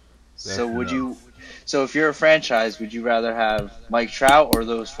over. So if you're a franchise, would you rather have Mike Trout or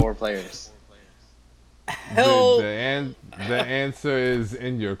those 4 players? hell. The answer is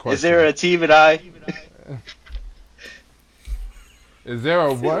in your question. Is there a team and I? Is there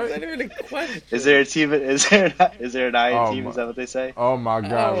a what? That's not even a question. Is there a team? Is there an I Oh, team? Is that what they say? Oh my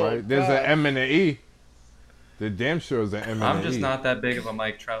god! Oh, right? There's God. an M and an E. The damn sure is an M and an E. I'm just not that big of a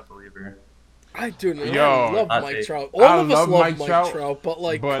Mike Trout believer. I do not Yo, love I Mike think- Trout. All I of us love love Mike Mike Trout, Trout, but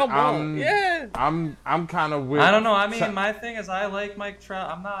like, but come on, yeah. I'm kind of with. I don't know. I mean, my thing is, I like Mike Trout.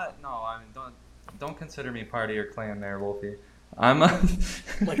 I'm not. No, I mean, don't consider me part of your clan there, Wolfie. I'm.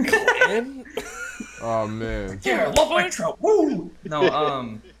 My clan. Oh man. Yeah, I love Mike Trout. Woo!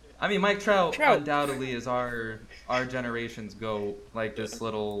 No, I mean, Mike Trout Trout. undoubtedly is our generation's GOAT, like this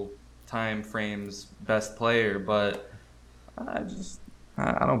little time frame's best player, but I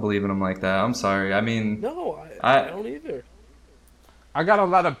don't believe in him like that. I'm sorry. I mean, No, I don't either. I get a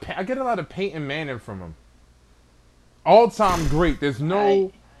lot of Peyton Manning from him. All time great. There's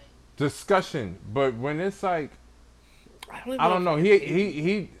no discussion. But when it's like, I don't know.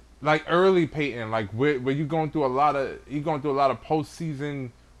 He like early Peyton, like where you going through a lot of postseason.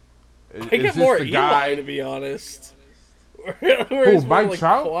 I get more Eli, to be honest. Where he's Mike more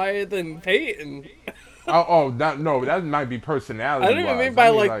Trout? quiet than Peyton. That might be personality. I don't even mean by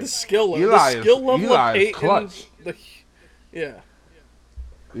like the skill level. The skill level of Peyton. Clutch. Yeah.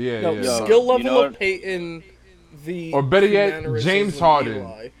 Yeah, No, yeah. skill level of Peyton. Or better yet, mannerisms James of Harden.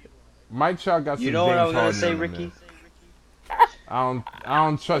 Eli. Mike Trout got some You know what I was James gonna Harden say, in him, Ricky? man. I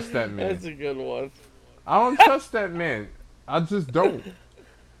don't trust that man. That's a good one. I don't trust that man. I just don't.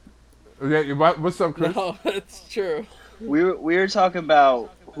 Yeah, what's up, Chris? No, that's true. We were talking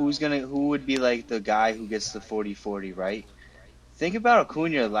about who would be like the guy who gets the 40-40, right? Think about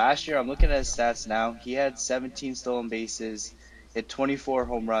Acuna. Last year, I'm looking at his stats now. He had 17 stolen bases, hit 24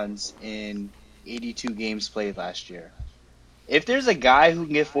 home runs in 82 games played last year. If there's a guy who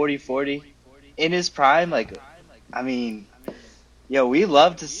can get 40-40 in his prime, like, I mean, we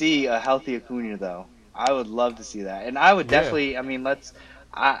love to see a healthy Acuna, though. I would love to see that. And I would definitely, I mean,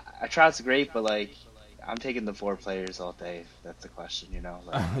 Trout's great, but, like, I'm taking the 4 players all day. If that's the question,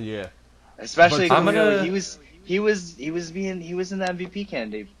 Like, Yeah. especially But because he was in the MVP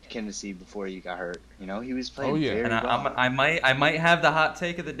candidacy before he got hurt. He was playing very and well. I might have the hot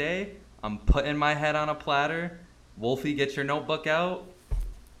take of the day. I'm putting my head on a platter. Wolfie, get your notebook out.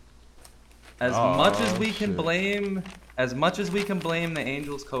 As much as we can blame the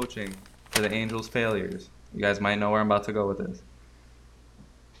Angels coaching for the Angels' failures, you guys might know where I'm about to go with this.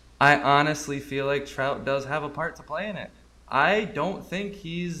 I honestly feel like Trout does have a part to play in it. I don't think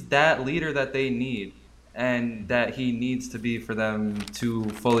he's that leader that they need and that he needs to be for them to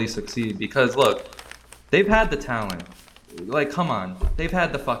fully succeed. Because, look, they've had the talent. Like, come on. They've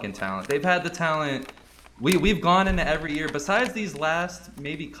had the fucking talent. They've had the talent. We've gone into every year. Besides these last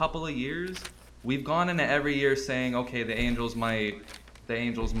maybe couple of years, we've gone into every year saying, okay, the Angels might.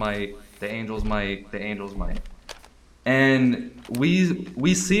 And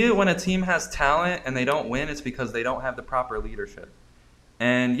we see it when a team has talent and they don't win, it's because they don't have the proper leadership.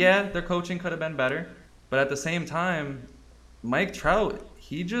 And yeah, their coaching could have been better, but at the same time, Mike Trout,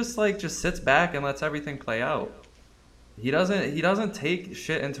 he just sits back and lets everything play out. He doesn't take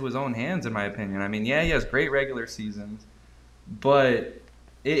shit into his own hands, in my opinion. I mean, yeah, he has great regular seasons, but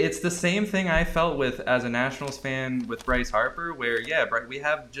it's the same thing I felt with as a Nationals fan with Bryce Harper, where yeah, we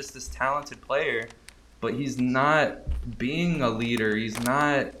have just this talented player, but he's not being a leader. He's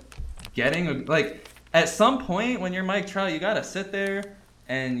not getting at some point when you're Mike Trout, you gotta sit there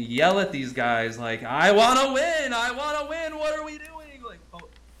and yell at these guys like, I wanna win, what are we doing?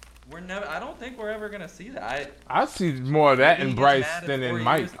 We're never. I don't think we're ever gonna see that. I see more of that in Bryce than in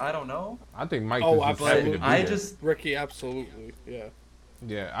Mike. I don't know. I think Mike is just happy to be there. Rickey, absolutely, yeah.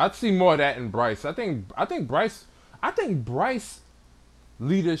 Yeah, I'd see more of that in Bryce. I think Bryce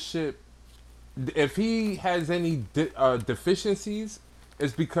leadership, if he has any deficiencies,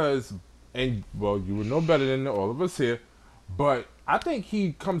 it's because, and well, you would know better than all of us here, but I think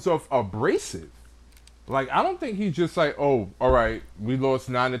he comes off abrasive. Like, I don't think he's just like, oh, all right, we lost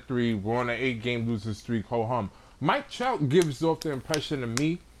 9-3, we're on an 8-game losing streak, ho hum. Mike Trout gives off the impression to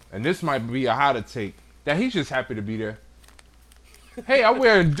me, and this might be a hotter take, that he's just happy to be there. Hey, I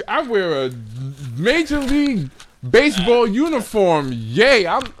wear a Major League Baseball uniform. Yay!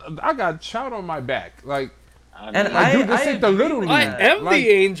 I got Trout on my back. Like, and dude, this ain't the little league. I am the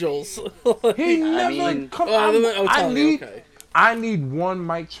Angels. He never come. I need one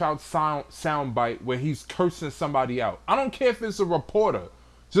Mike Trout sound bite where he's cursing somebody out. I don't care if it's a reporter.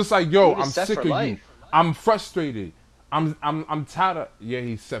 Just like, yo, I'm sick of you. I'm frustrated. I'm tired of. Yeah,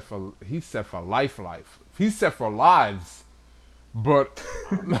 he's set for life. He's set for lives. But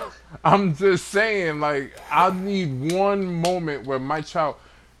I'm just saying, like, I need one moment where Mike Trout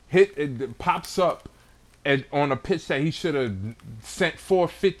pops up on a pitch that he should have sent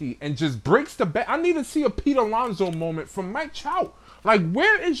 450 and just breaks the bat. I need to see a Pete Alonso moment from Mike Trout. Like,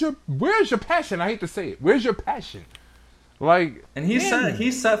 where's your passion? I hate to say it. Where's your passion? Like, and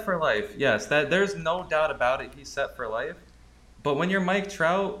he's set for life. Yes, that there's no doubt about it. He's set for life. But when you're Mike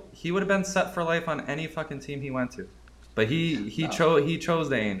Trout, he would have been set for life on any fucking team he went to. But he chose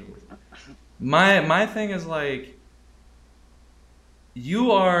the Angels. My thing is, like,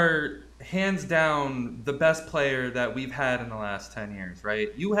 you are hands down the best player that we've had in the last 10 years, right?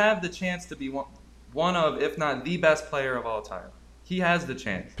 You have the chance to be one of, if not the best player of all time. He has the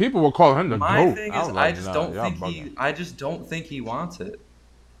chance. People will call him the GOAT. My thing is, I just don't think he wants it.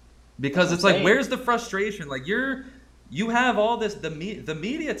 Because it's like, where's the frustration? Like, you have all this, the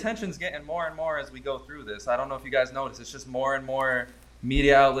media attention's getting more and more as we go through this. I don't know if you guys notice, it's just more and more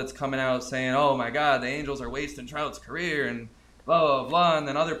media outlets coming out saying, oh my God, the Angels are wasting Trout's career and blah, blah, blah. And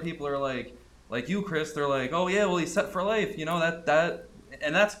then other people are like you, Chris, they're like, oh yeah, well, he's set for life. You know, that,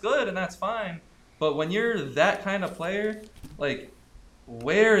 and that's good and that's fine. But when you're that kind of player, like,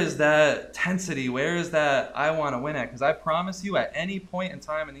 where is that intensity? Where is that I want to win at? Because I promise you, at any point in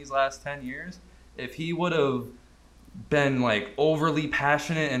time in these last 10 years, if he would have been like overly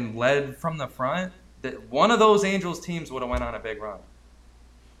passionate and led from the front, that one of those Angels teams would have went on a big run.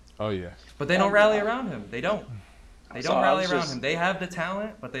 Oh yeah. But they don't rally around him. They don't rally around him. They have the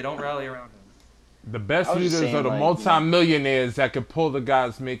talent, but they don't rally around him. The best leaders are the multi-millionaires that could pull the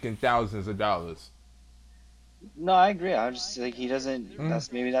guys making thousands of dollars. No, I agree. I'm just like, he doesn't.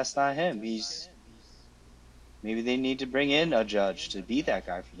 That's not him. Maybe they need to bring in a judge to be that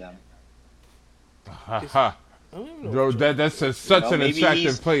guy for them. Bro, that's such an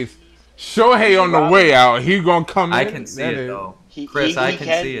attractive place. Shohei on the way out, he gonna come in. I can see it though, Chris. I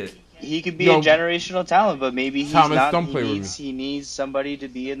can see it. He could be a generational talent, but maybe he's Thomas, not. Don't play with me. He needs somebody to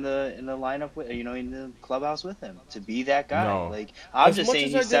be in the lineup with, in the clubhouse with him, to be that guy. No. Like, I'm just saying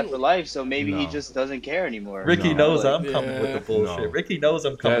he's set for life, so maybe he just doesn't care anymore. Rickey knows I'm coming with the bullshit. No. Rickey knows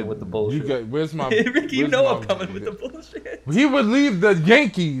I'm coming with the bullshit. Where's my Rickey? You know I'm coming with the bullshit. He would leave the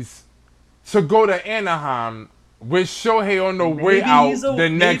Yankees to go to Anaheim with Shohei on the way out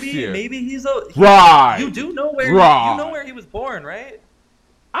next year. Maybe he's a right. You do know where you know where he was born, right?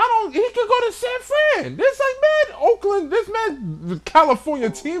 He could go to San Fran. There's like mad Oakland, there's mad California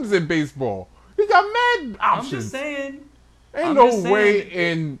teams in baseball. He got mad options. I'm just saying. Ain't no way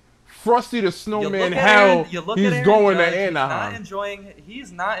in Frosty the Snowman hell he's going to Anaheim.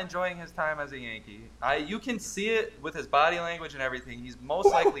 He's not enjoying his time as a Yankee. You can see it with his body language and everything. He's most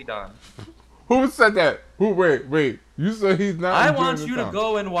likely done. Who said that? Wait. You said he's not. I want you to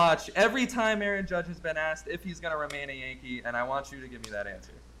go and watch every time Aaron Judge has been asked if he's going to remain a Yankee, and I want you to give me that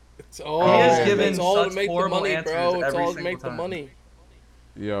answer. It's all to make the money, bro. It's all to make the money.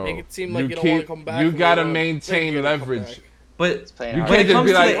 Yo, Make it seem like you you don't want to keep, come back. you and gotta they don't think maintain you're gonna come leverage. back. But playing You hard. when can't it just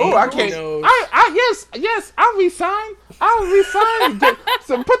be comes to like, the oh, I Angels, can't. Yes, I'll resign.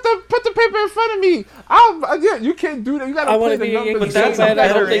 So put the paper in front of me. Yeah, you can't do that. You gotta I play wanna the be a numbers. Yankee but so that's a bad, I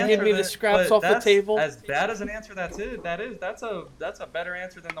hope better they give answer me the than. scraps But off the that's table. as bad as an answer that's a better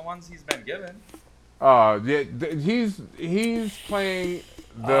answer than the ones he's been given. Yeah, he's playing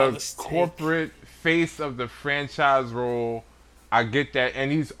the This take. corporate face of the franchise role. I get that,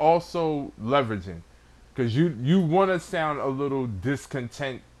 and he's also leveraging because you want to sound a little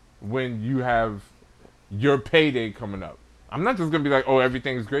discontent when you have your payday coming up. I'm not just gonna be like, oh,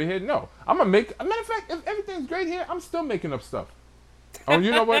 everything's great here. No, I'm gonna make. A matter of fact, if everything's great here, I'm still making up stuff. Oh,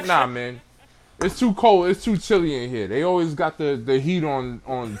 you know what? Nah, man. It's too cold. It's too chilly in here. They always got the heat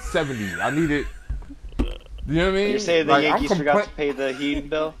on 70. I need it. You know what I mean? You're saying the Like, Yankees forgot to pay the heating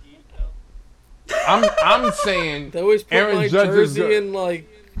bill? I'm saying They always put Aaron my Judge is jersey good. in like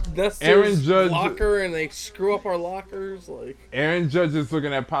Aaron Nestor's Judge- locker, and they screw up our lockers. Like Aaron Judge is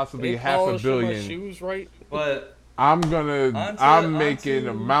looking at possibly they half a polish my billion. shoes right. But I'm making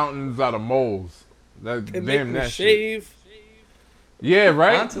onto- mountains out of moles. That They make damn me that shit. shave. Yeah,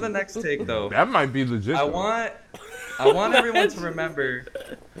 right. on to the next take though. That might be legit. I though. want everyone to remember.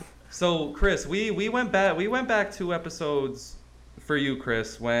 So Chris, we went back 2 episodes for you,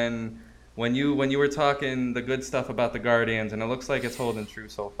 Chris, when you were talking the good stuff about the Guardians, and it looks like it's holding true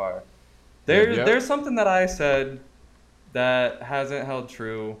so far. There's something that I said that hasn't held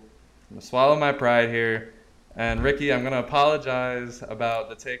true. I'm gonna swallow my pride here. And Ricky, I'm gonna apologize about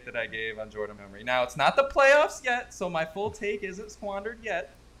the take that I gave on Jordan Montgomery. Now it's not the playoffs yet, so my full take isn't squandered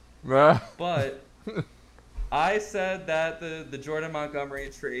yet. But I said that the Jordan Montgomery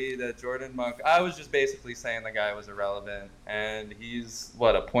trade, I was just basically saying the guy was irrelevant, and he's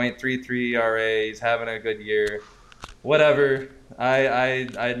what, a .33 ERA. He's having a good year. Whatever. I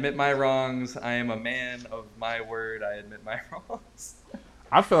admit my wrongs. I am a man of my word. I admit my wrongs.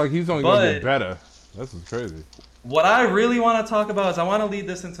 I feel like he's only gonna get better. This is crazy. What I really want to talk about is I want to lead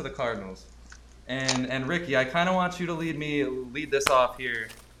this into the Cardinals. And Ricky, I kind of want you to lead this off here.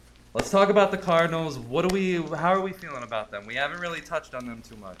 Let's talk about the Cardinals. How are we feeling about them? We haven't really touched on them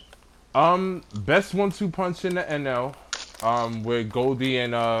too much. Best 1-2 punch in the NL. With Goldie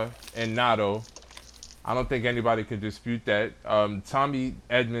and Nato. I don't think anybody could dispute that. Tommy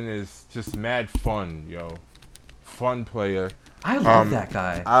Edman is just mad fun, yo. Fun player. I love that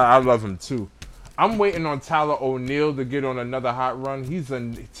guy. I love him too. I'm waiting on Tyler O'Neill to get on another hot run.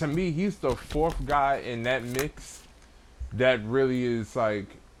 To me, he's the 4th guy in that mix that really is like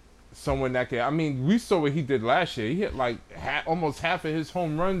someone that can. I mean, we saw what he did last year. He hit like almost half of his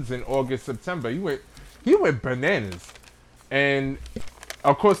home runs in August, September. He went bananas. And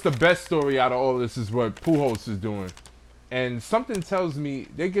of course, the best story out of all this is what Pujols is doing. And something tells me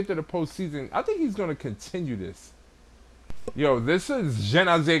they get to the postseason. I think he's going to continue this. Yo, this is Je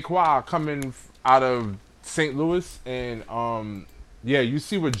ne sais quoi coming out of St. Louis, and yeah, you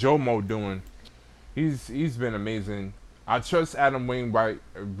see what Jomo doing. He's been amazing. I trust Adam Wainwright.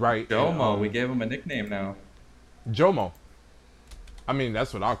 Right? Jomo, we gave him a nickname now. Jomo. I mean,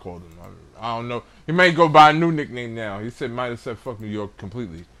 that's what I called him. I don't know. He may go by a new nickname now. He might have said "fuck New York"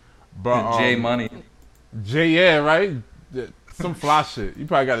 completely. But J Money. Yeah, right. Some fly shit. You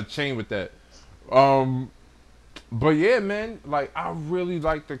probably got a chain with that. But yeah, man, like I really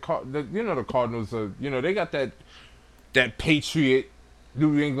like the Cardinals are, they got that Patriot,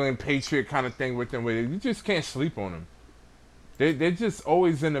 New England Patriot kind of thing with them. Where you just can't sleep on them. They're just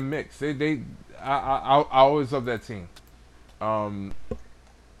always in the mix. I always love that team. And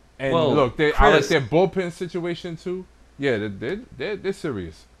well, look, Chris, I like their bullpen situation too. Yeah, they're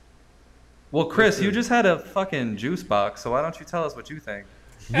serious. Well, Chris, you just had a fucking juice box, so why don't you tell us what you think?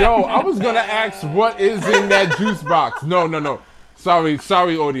 Yo, I was gonna ask what is in that juice box. No. Sorry,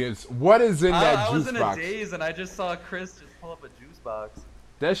 audience. What is in that juice box? I was in a daze and I just saw Chris just pull up a juice box.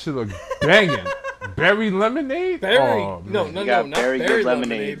 That shit look banging. Berry lemonade? Berry. Oh, No, man. not very berry good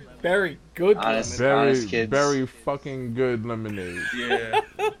lemonade. lemonade. Berry good Honest. lemonade. Kids. Very fucking good lemonade. Yeah.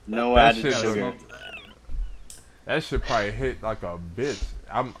 No That added shit sugar. look- That shit probably hit like a bitch.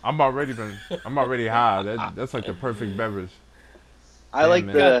 I'm already high. That's like the perfect beverage. I like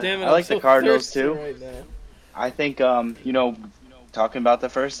man. God damn it, I'm the so Cardinals thirsty too. right now. I think talking about the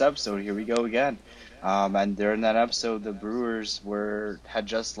first episode, here we go again. And during that episode, the Brewers had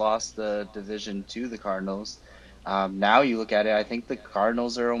just lost the division to the Cardinals. Now you look at it, I think the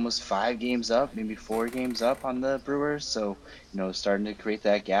Cardinals are almost 5 games up, maybe 4 games up on the Brewers. So, starting to create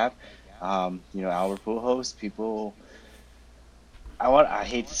that gap. Albert Pujols, people. I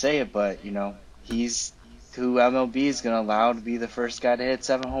hate to say it, but he's who MLB is going to allow to be the first guy to hit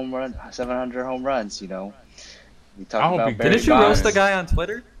 700 home runs. You know, we I talked hope he about Barry Didn't you roast the Bonds. guy on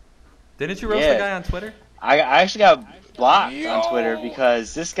Twitter? Didn't you roast the Yeah, guy on Twitter? I actually got blocked on Twitter Yo!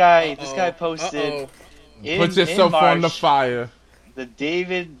 because this guy posted Put in yourself on the March. fire. The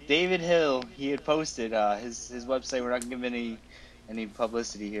David Hill, he had posted his website. We're not gonna give any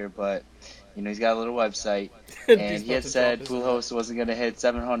publicity here, but you know he's got a little website, and he had said Pujols wasn't gonna hit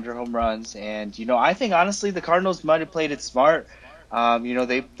 700 home runs, and you know I think honestly the Cardinals might have played it smart. You know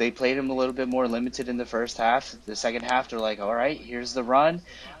they played him a little bit more limited in the first half. The second half they're like, all right, here's the run.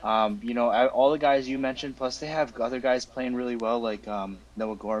 You know all the guys you mentioned, plus they have other guys playing really well, like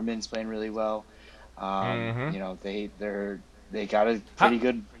Noah Gorman's playing really well. You know they got a pretty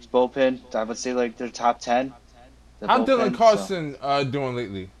good bullpen. I would say like they're top 10. How Dylan Bullpen, Carlson doing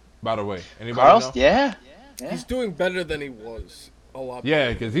lately? By the way, anybody Carl's, know? yeah. He's doing better than he was. A lot. Yeah,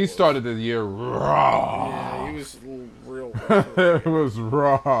 better because than he was. started the year raw. Yeah, he was real rough. It was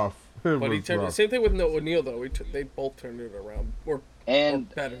rough. But he turned same thing with O'Neal though. They both turned it around or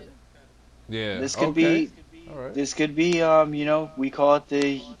better. Yeah, This could be. All right. This could be. You know, we call it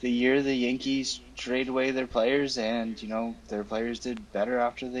the year the Yankees trade away their players, and you know their players did better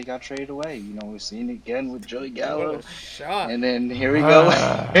after they got traded away. You know, we've seen it again with Joey Gallo. What a shot! And then here we go.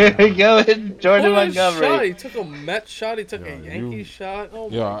 Here we go with Jordan What a Montgomery. shot! He took a Met shot. He took a Yankee shot. Oh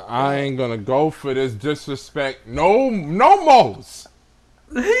my God. I ain't gonna go for this disrespect. No mo's.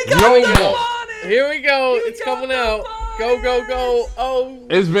 He got No the more. Bonnet! Here we go. You It's got coming the out. Bonnet! Go. Oh.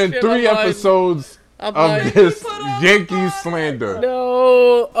 It's been shit, 3 I'm lying. episodes I'm of lying. this Put on Yankee the slander.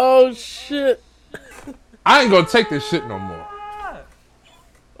 No. Oh shit. I ain't gonna take this shit no more.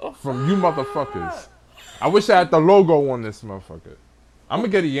 From you motherfuckers. I wish I had the logo on this motherfucker. I'm gonna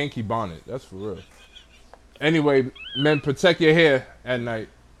get a Yankee bonnet. That's for real. Anyway, men, protect your hair at night.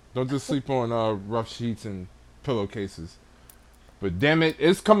 Don't just sleep on rough sheets and pillowcases. But damn it,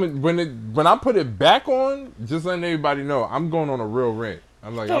 it's coming when I put it back on. Just letting everybody know, I'm going on a real rant.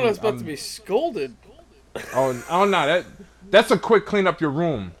 I'm like, I thought I was about to be scolded. oh no, that's a quick clean up your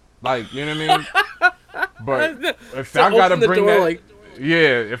room. Like, you know what I mean? But if I gotta bring that,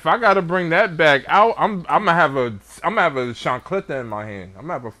 if I gotta bring that back out, I'm gonna have a chancleta in my hand. I'm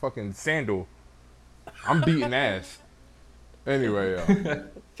gonna have a fucking sandal. I'm beating ass. Anyway,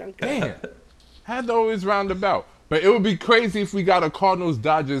 damn, had to always roundabout. But it would be crazy if we got a Cardinals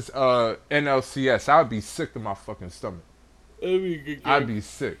Dodgers NLCS. I'd be sick to my fucking stomach. That'd be a good game. I'd be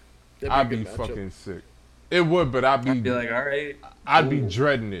sick. That'd I'd be a be good fucking sick. It would, but I'd I'd be like, all right. I'd be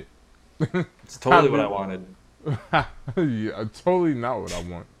dreading it. It's totally what I wanted. Yeah, totally not what I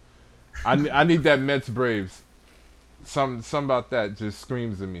want. I need that Mets Braves. Some about that just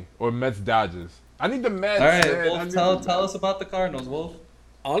screams at me. Or Mets Dodgers. I need the Mets. All right, man. Wolf, tell us about the Cardinals, Wolf.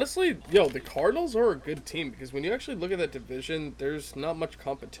 Honestly, the Cardinals are a good team because when you actually look at that division, there's not much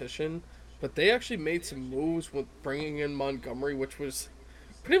competition. But they actually made some moves with bringing in Montgomery, which was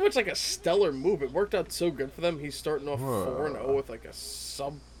pretty much like a stellar move. It worked out so good for them. He's starting off 4-0 with like a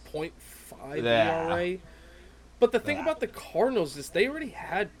sub .5 ERA. But the thing about the Cardinals is they already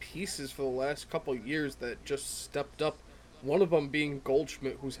had pieces for the last couple of years that just stepped up. One of them being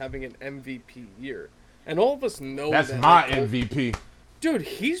Goldschmidt, who's having an MVP year. And all of us know That's that. my MVP. Dude,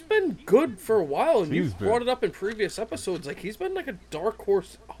 he's been good for a while, and He's you've been. brought it up in previous episodes. Like, he's been like a dark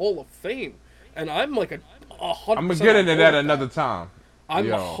horse Hall of Fame. And I'm like 100%. I'm gonna get into that that another time. I'm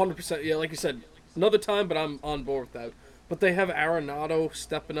Yo. 100%. Yeah, like you said, another time, but I'm on board with that. But they have Arenado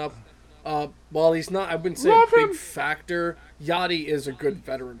stepping up. While he's not, I wouldn't say Love a big him. factor. Yachty is a good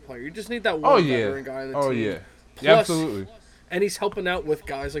veteran player. You just need that one veteran guy on the team. Oh yeah. Plus, Absolutely. And he's helping out with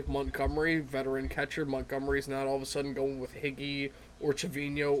guys like Montgomery, veteran catcher. Montgomery's not all of a sudden going with Higgy or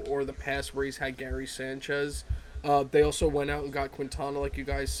Trevino or the past where he's had Gary Sanchez. They also went out and got Quintana, like you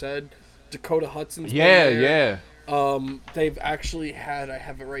guys said. Dakota Hudson's been there. They've actually had, I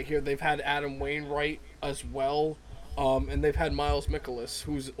have it right here, they've had Adam Wainwright as well. And they've had Miles Mikolas,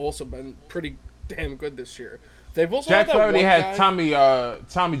 who's also been pretty damn good this year. They've also Jack had that already one had guy,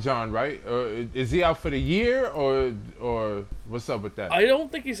 Tommy John, right? Is he out for the year or what's up with that? I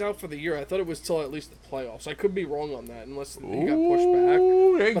don't think he's out for the year. I thought it was till at least the playoffs. I could be wrong on that, unless he got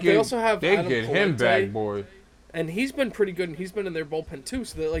pushed back. They also have they Adam get him Palente, back, boy. and he's been pretty good, and he's been in their bullpen too.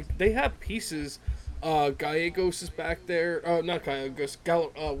 So they have pieces. Gallegos is back there. Not Gallegos.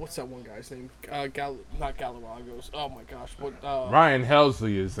 What's that one guy's name? Not Galaragos. Oh my gosh. What? Ryan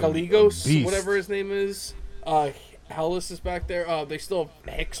Helsley is a Gallegos, beast. whatever his name is. Hellis is back there. They still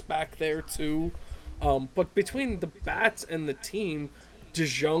have Hicks back there too. But between the bats and the team,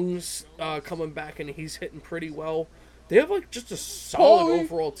 DeJong's coming back and he's hitting pretty well. They have like just a solid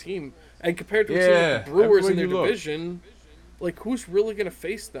overall team, and compared to a team like the Brewers in their division, like who's really gonna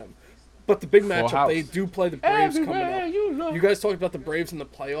face them? But the big matchup, they do play the Braves coming up. You guys talked about the Braves in the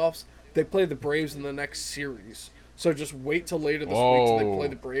playoffs. They play the Braves in the next series. So just wait till later this week till they play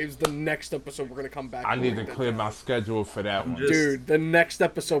the Braves. The next episode, we're going to come back. I need to clear my schedule for that one. Dude, the next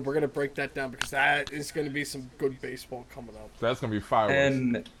episode, we're going to break that down because that is going to be some good baseball coming up. That's going to be fireworks.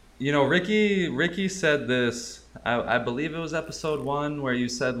 And, you know, Rickey said this, I believe it was episode 1, where you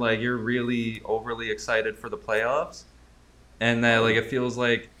said, like, you're really overly excited for the playoffs. And that, like, it feels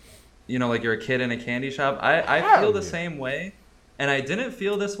like, you know, like you're a kid in a candy shop. I feel the same way. And I didn't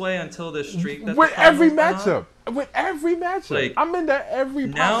feel this way until this streak that with every matchup. With every matchup. Like, I'm in that every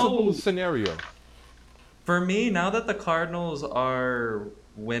possible scenario. For me, now that the Cardinals are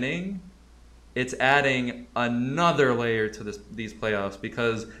winning, it's adding another layer to these playoffs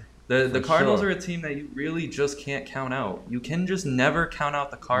because the Cardinals are a team that you really just can't count out. You can just never count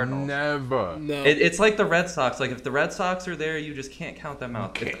out the Cardinals. Never. No. It's like the Red Sox. Like, if the Red Sox are there, you just can't count them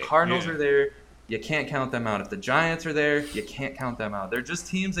out. If the Cardinals are there, you can't count them out. If the Giants are there, you can't count them out. They're just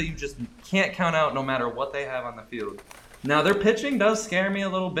teams that you just can't count out no matter what they have on the field. Now, their pitching does scare me a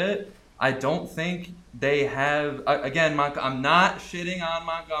little bit. I don't think they have... Again, I'm not shitting on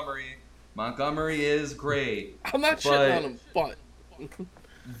Montgomery. Montgomery is great. I'm not shitting on him, but...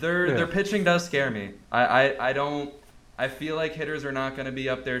 Their pitching does scare me. I feel like hitters are not going to be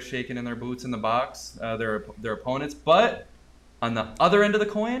up there shaking in their boots in the box, their opponents. But on the other end of the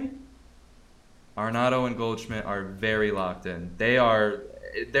coin... Arenado and Goldschmidt are very locked in.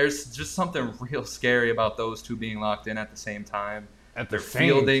 There's just something real scary about those two being locked in at the same time. Their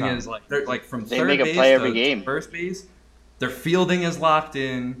fielding is like they're like from third base to first base. Their fielding is locked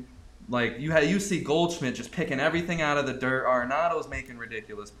in. Like you see Goldschmidt just picking everything out of the dirt. Arenado's making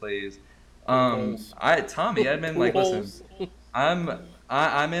ridiculous plays. Tommy Edman, like listen,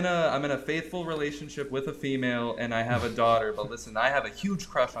 I'm in a faithful relationship with a female and I have a daughter, but listen, I have a huge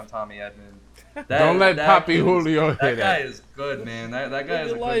crush on Tommy Edman. Don't let Papi Julio hit that. That guy is good, man. That guy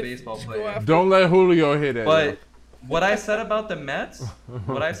is a good baseball player. Don't let Julio hit it. But what I said about the Mets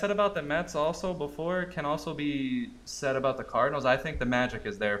also before can also be said about the Cardinals. I think the magic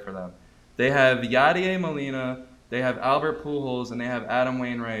is there for them. They have Yadier Molina, they have Albert Pujols, and they have Adam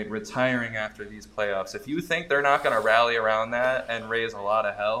Wainwright retiring after these playoffs. If you think they're not going to rally around that and raise a lot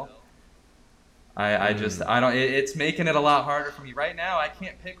of hell, I don't. It's making it a lot harder for me right now. I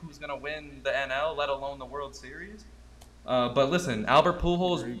can't pick who's going to win the NL, let alone the World Series. But listen, Albert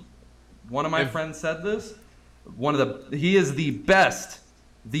Pujols, one of my friends said this. He is the best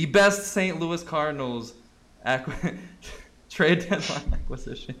St. Louis Cardinals trade deadline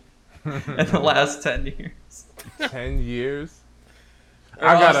acquisition in the last 10 years. 10 years?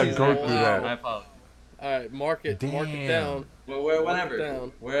 I gotta go through that. I apologize. All right, mark it down. Well, whatever.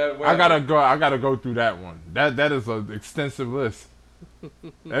 Down. I gotta go through that one. That is an extensive list.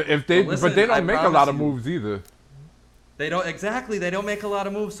 But they don't make a lot of moves either. They don't make a lot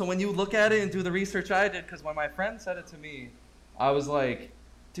of moves. So when you look at it and do the research I did, because when my friend said it to me, I was like,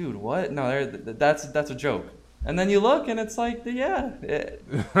 dude, what? No, that's a joke. And then you look and it's like, yeah.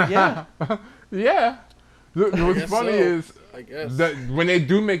 Yeah. What's funny is that when they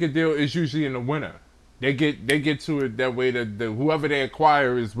do make a deal, it's usually in the winter. They get to it that way that whoever they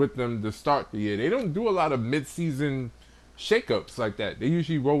acquire is with them to start the year. They don't do a lot of mid-season shakeups like that. They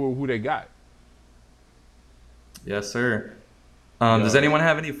usually roll with who they got. Yes, sir. Does anyone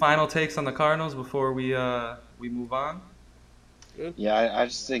have any final takes on the Cardinals before we move on? Yeah, I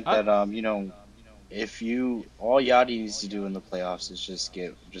just think that if all Yachty needs to do in the playoffs is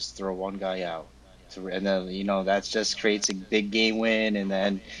just throw one guy out, and then that just creates a big game win, and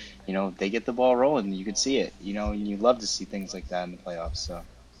then they get the ball rolling. You can see it, and you love to see things like that in the playoffs. So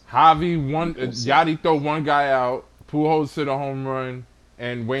Yachty throw one guy out, Pujols hit a home run,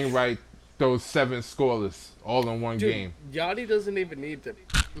 and Wainwright throws 7 scoreless all in one game. Yachty doesn't even need to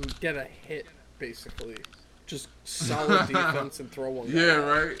get a hit, basically. Just solid defense and throw one guy. Yeah,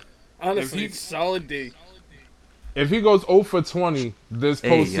 right. Honestly, solid D. If he goes 0 for 20 this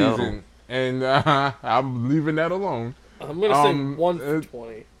postseason, and I'm leaving that alone. I'm going to say 1 for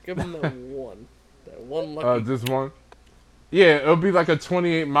 20. Give him that one. That one lucky. This one? Yeah, it'll be like a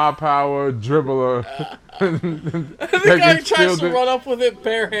 28-mile-per-hour dribbler. The guy tries to run up with it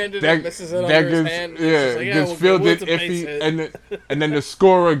barehanded and misses it under his hand. Yeah, gets fielded iffy, and then the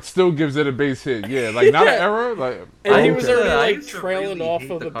scorer still gives it a base hit. Yeah, like not an error. Like, and he was already trailing off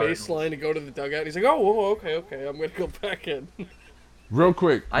of the baseline to go to the dugout. He's like, oh, okay, I'm going to go back in. Real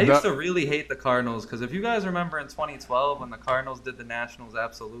quick. I used to really hate the Cardinals because if you guys remember in 2012 when the Cardinals did the Nationals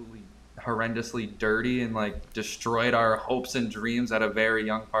absolutely horrendously dirty and like destroyed our hopes and dreams at a very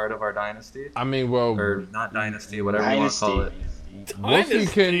young part of our dynasty. I mean, well, Or not dynasty, whatever you want to call it. Wolfie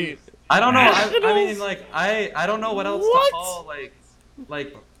can. I don't know. I mean, like, I don't know what else What? to call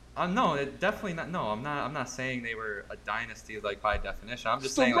like. No, it definitely not. No, I'm not saying they were a dynasty like by definition. I'm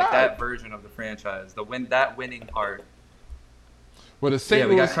just saying like that version of the franchise, that winning part. Well, the St.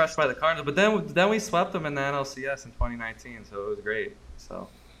 we Louis, got crushed by the Cardinals, but then we swept them in the NLCS in 2019, so it was great. So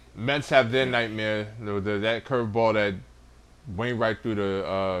Mets have their nightmare. That curveball that Wainwright threw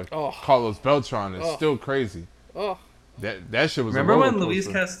to Carlos Beltran is still crazy. Oh, that shit was. Remember when Luis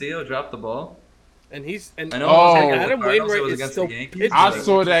Castillo dropped the ball? and Adam Wainwright is still pitching. I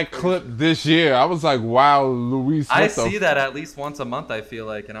saw that clip this year. I was like, wow, Luis. I see that at least once a month, I feel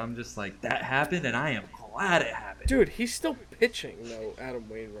like, and I'm just like, that happened, and I am glad it happened. Dude, he's still pitching, though, Adam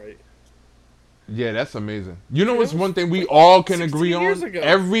Wainwright. Yeah, that's amazing. You know what's one thing we all can agree on? Ago.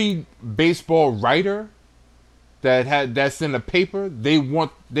 Every baseball writer that's in the paper, they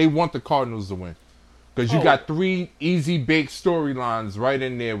want the Cardinals to win. Because you got 3 easy baked storylines right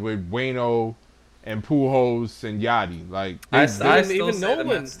in there with Waino and Pujols and Yachty. Like I still even say the Nolan.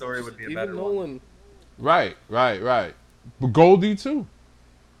 Mets story would be a Even better Nolan. one. Right. But Goldie too.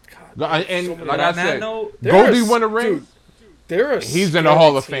 God, And so many like I said, note, Goldie won a ring. Dude, He's in the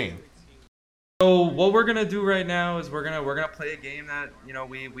Hall of Fame. So what we're gonna do right now is we're gonna play a game that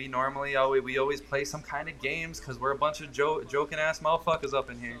we normally always play some kind of games because we're a bunch of joking ass motherfuckers up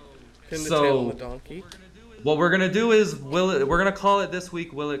in here. Pin the tail on the donkey. What we're gonna do is we're gonna call it this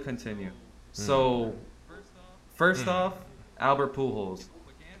week. Will it continue? So first off, Albert Pujols.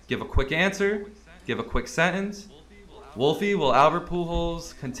 Give a quick answer. Give a quick sentence. Wolfie, will Albert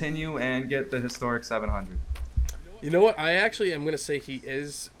Pujols continue and get the historic 700? You know what? I actually am going to say he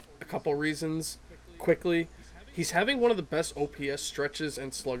is. A couple reasons. Quickly, he's having one of the best OPS stretches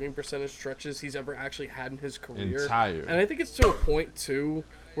and slugging percentage stretches he's ever actually had in his career. And I think it's to a point, too,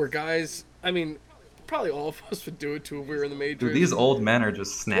 where guys, I mean, probably all of us would do it, too, if we were in the majors. Dude, these old men are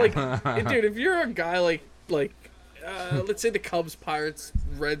just snapping. Dude, if you're a guy like let's say the Cubs, Pirates,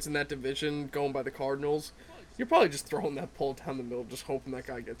 Reds in that division going by the Cardinals, you're probably just throwing that pull down the middle, just hoping that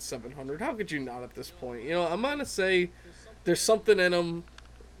guy gets 700. How could you not at this point? I'm going to say there's something in him,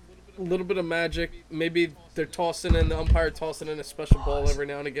 a little bit of magic. Maybe they're the umpire tossing in a special ball every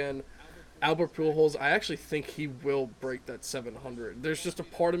now and again. Albert Pujols, I actually think he will break that 700. There's just a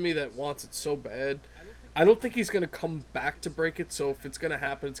part of me that wants it so bad. I don't think he's going to come back to break it, so if it's going to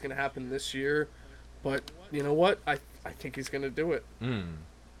happen, it's going to happen this year. But you know what? I think he's going to do it.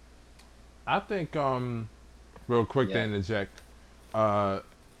 I think, real quick to interject, I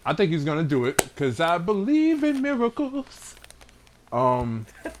think he's going to do it because I believe in miracles.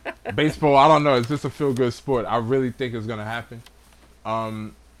 Baseball, I don't know. It's just a feel-good sport. I really think it's going to happen.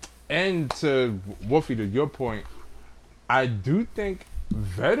 And to Wolfie, to your point, I do think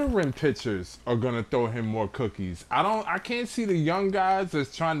veteran pitchers are gonna throw him more cookies. I can't see the young guys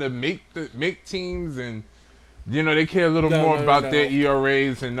that's trying to make teams and they care a little more about their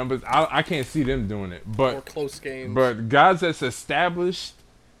ERAs and numbers. I can't see them doing it. But more close games. But guys that's established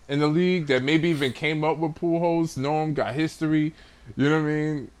in the league that maybe even came up with Pujols, know him, got history. You know what I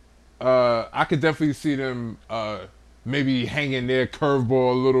mean? I could definitely see them maybe hanging their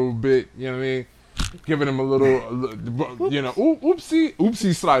curveball a little bit. You know what I mean? Giving them a little,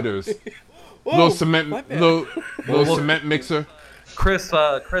 oopsie sliders. Whoa, little cement mixer. Chris,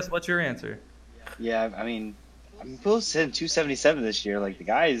 what's your answer? Yeah, I mean, Pujols hitting 277 this year. Like the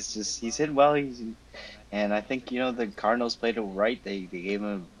guy is he's hitting well. And I think the Cardinals played it right. They gave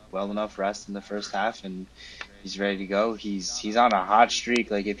him well enough rest in the first half, and he's ready to go. He's on a hot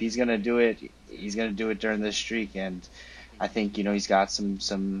streak. Like if he's gonna do it, he's gonna do it during this streak. And I think he's got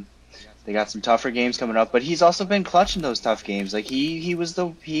some. They got some tougher games coming up, but he's also been clutching those tough games. Like he was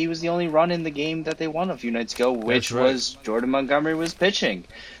the only run in the game that they won a few nights ago, which was Jordan Montgomery was pitching.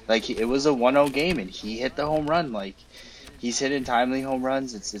 Like it was a 1-0 game, and he hit the home run. Like he's hitting timely home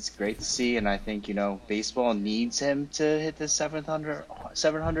runs. It's great to see, and I think baseball needs him to hit the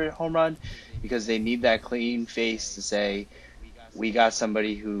 700 home run because they need that clean face to say we got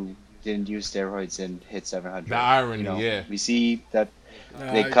somebody who didn't use steroids and hit 700. The irony, yeah. We see that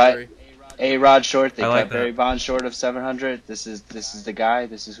they cut A-Rod short. They cut Barry Bonds short of 700. This is the guy.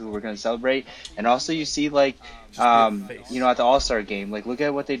 This is who we're going to celebrate. And also you see at the All-Star game, like look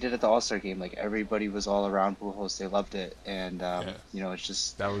at what they did at the All-Star game. Like everybody was all around Pujols. They loved it. And it's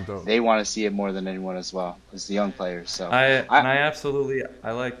just that was dope. They want to see it more than anyone as well as the young players. So I absolutely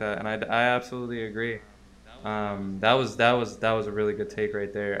like that, and I absolutely agree. That was a really good take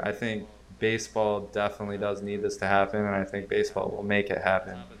right there. I think baseball definitely does need this to happen, and I think baseball will make it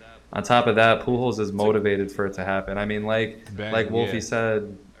happen. On top of that, Pujols is motivated for it to happen. I mean, like Bang, Wolfie yeah.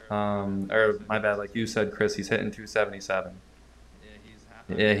 said, or my bad, like you said, Chris, he's hitting 277.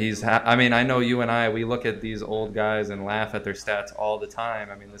 Yeah, I mean, I know you and I, we look at these old guys and laugh at their stats all the time.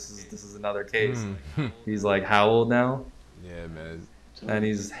 I mean, this is another case. Mm. He's like how old now? Yeah, man. And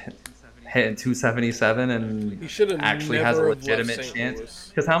he's hitting 277 He and should have actually has a never have left legitimate St. chance.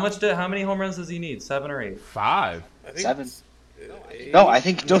 Louis. Because how many home runs does he need? 7 or 8? 5. I think 7. it's, No, I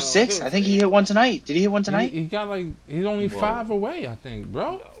think no no, 6. I think he hit one tonight. Did he hit one tonight? He got like he's only Whoa. 5 away, I think,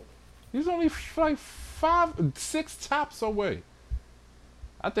 bro. No. He's only like 6 tops away.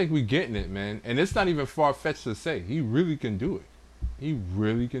 I think we getting it, man. And it's not even far fetched to say he really can do it. He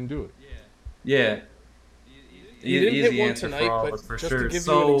really can do it. Yeah. He didn't hit Easy one answer tonight, for all but of us, for just sure. to give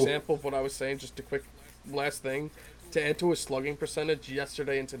you an example of what I was saying, just a quick last thing, to add to his slugging percentage,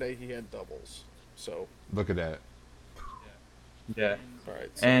 yesterday and today he had doubles. So, Look at that. Yeah. all right.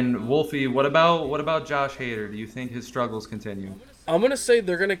 So And Wolfie, what about Josh Hader? Do you think his struggles continue? I'm going to say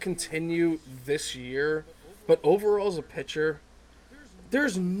they're going to continue this year, but overall as a pitcher,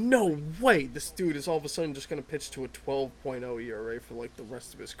 there's no way this dude is all of a sudden just going to pitch to a 12.0 ERA for like the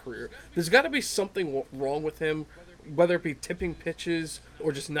rest of his career. There's got to be something wrong with him, whether it be tipping pitches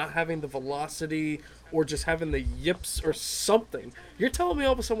or just not having the velocity or just having the yips or something. You're telling me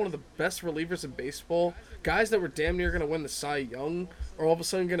all of a sudden one of the best relievers in baseball, guys that were damn near going to win the Cy Young, are all of a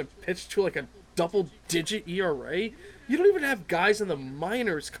sudden going to pitch to like a double-digit ERA? You don't even have guys in the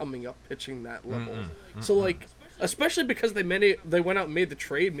minors coming up pitching that level. So like, especially because they went out and made the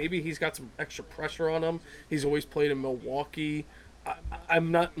trade. Maybe he's got some extra pressure on him. He's always played in Milwaukee.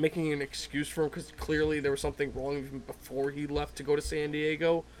 I'm not making an excuse for him because clearly there was something wrong even before he left to go to San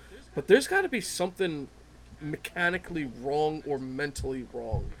Diego. But there's got to be something mechanically wrong or mentally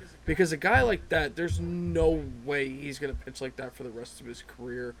wrong. Because a guy like that, there's no way he's going to pitch like that for the rest of his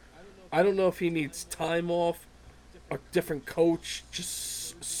career. I don't know if he needs time off, a different coach,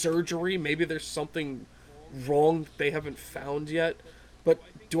 just surgery. Maybe there's something wrong they haven't found yet. But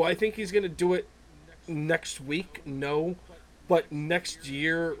do I think he's going to do it next week? No. But next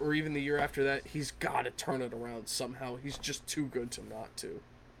year or even the year after that, he's got to turn it around somehow. He's just too good to not to.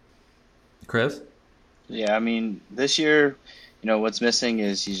 Chris? Yeah, I mean, this year, what's missing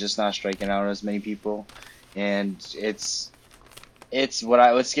is he's just not striking out as many people, and it's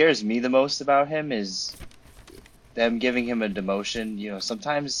what scares me the most about him is them giving him a demotion.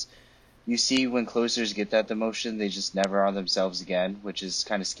 Sometimes you see when closers get that demotion, they just never are themselves again, which is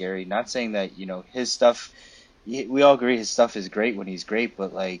kind of scary. Not saying that his stuff. We all agree his stuff is great when he's great,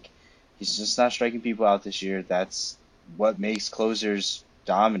 but like he's just not striking people out this year. That's what makes closers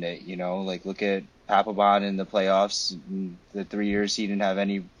dominant. Like look at Papelbon in the playoffs. In the 3 years he didn't have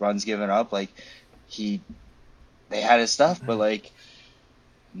any runs given up. Like they had his stuff, but like,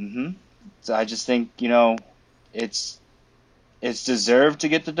 So I just think it's deserved to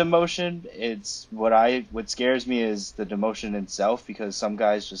get the demotion. It's what scares me is the demotion itself because some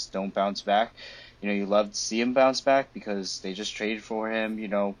guys just don't bounce back. You love to see him bounce back because they just traded for him.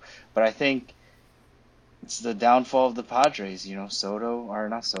 But I think it's the downfall of the Padres. Soto or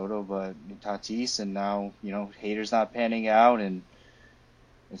not Soto, but Tatis, and now Hader's not panning out, and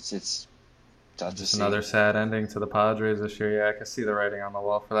it's tough to Just see. another sad ending to the Padres this year. Yeah, I can see the writing on the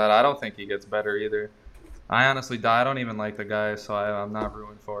wall for that. I don't think he gets better either. I honestly I don't even like the guy, so I'm not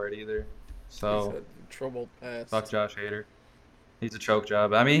rooting for it either. So He's a troubled past. fuck Josh Hader. He's a choke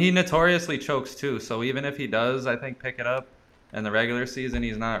job. I mean, he notoriously chokes too. So even if he does, I think pick it up in the regular season,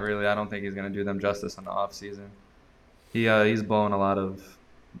 he's not really. I don't think he's gonna do them justice in the off season. He's blowing a lot of.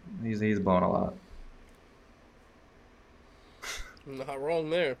 He's blowing a lot. Not wrong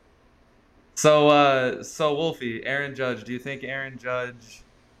there. So Wolfie, Aaron Judge. Do you think Aaron Judge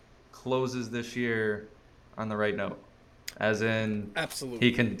closes this year on the right note? As in,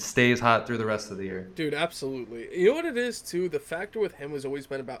 Absolutely. he stays hot through the rest of the year. Dude, absolutely. You know what it is, too? The factor with him has always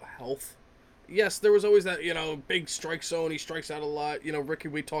been about health. Yes, there was always that, big strike zone. He strikes out a lot. Rickey,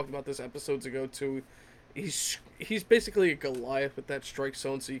 we talked about this episodes ago, too. He's basically a Goliath with that strike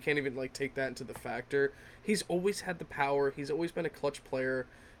zone, so you can't even, take that into the factor. He's always had the power. He's always been a clutch player.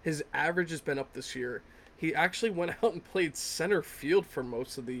 His average has been up this year. He actually went out and played center field for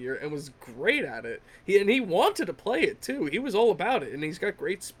most of the year and was great at it. He wanted to play it too. He was all about it, and he's got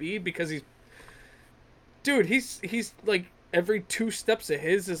great speed because he's like every 2 steps of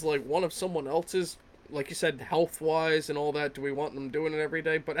his is like one of someone else's. Like you said, health wise and all that. Do we want them doing it every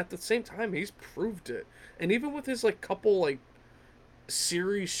day? But at the same time, he's proved it. And even with his couple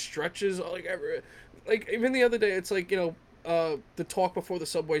series stretches, even the other day, it's the talk before the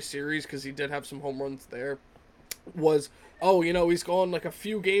Subway Series, because he did have some home runs there. was, oh, he's gone like a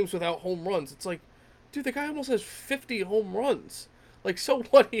few games without home runs. It's like, dude, the guy almost has 50 home runs. Like, so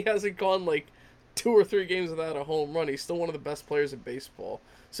what? He hasn't gone like 2 or 3 games without a home run. He's still one of the best players in baseball.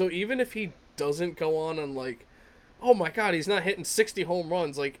 So even if he doesn't go on and like, oh my God, he's not hitting 60 home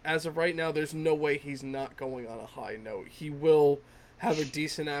runs. Like, as of right now, there's no way he's not going on a high note. He will have a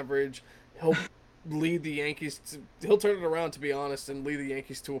decent average. He'll lead the Yankees. He'll turn it around, to be honest, and lead the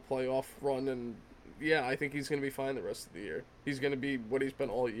Yankees to a playoff run. And yeah, I think he's going to be fine the rest of the year. He's going to be what he's been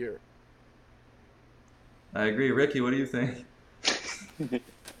all year. I agree. Ricky, what do you think?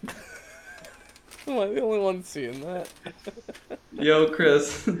 Am I the only one seeing that? Yo,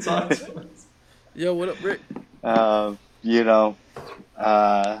 Chris, talk to us. Yo, what up, Rick? We all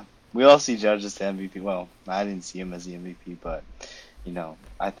see Judge as the MVP. Well, I didn't see him as the MVP, but,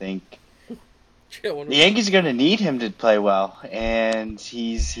 I think the Yankees are going to need him to play well, and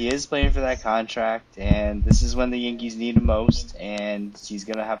he is playing for that contract, and this is when the Yankees need him most, and he's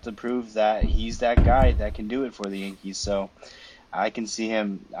going to have to prove that he's that guy that can do it for the Yankees. So I can see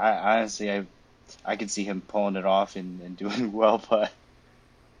him. I can see him pulling it off and doing well, but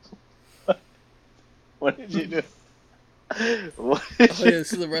what did you do? This is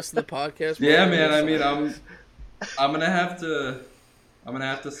the rest of the podcast. Yeah, man. I mean, I'm gonna have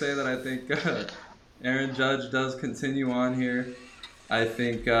to say that I think Aaron Judge does continue on here. I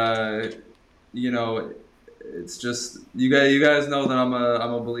think it's just you guys know that I'm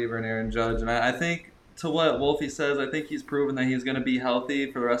a believer in Aaron Judge, and I think to what Wolfie says, I think he's proven that he's gonna be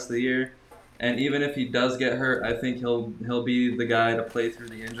healthy for the rest of the year. And even if he does get hurt, I think he'll be the guy to play through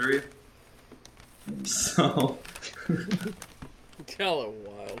the injury. So, y'all are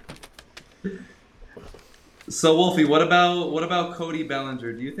wild. So Wolfie, what about Cody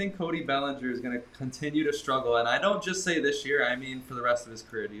Bellinger? Do you think Cody Bellinger is going to continue to struggle? And I don't just say this year; I mean for the rest of his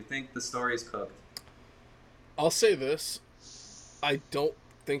career. Do you think the story's cooked? I'll say this: I don't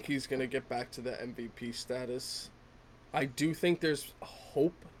think he's going to get back to the MVP status. I do think there's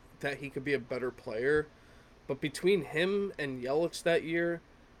hope that he could be a better player, but between him and Yelich that year,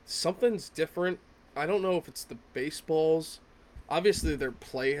 something's different. I don't know if it's the baseballs. Obviously, their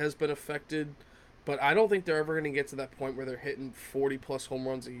play has been affected, but I don't think they're ever going to get to that point where they're hitting 40-plus home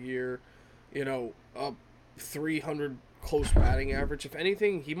runs a year, up 300 close batting average. If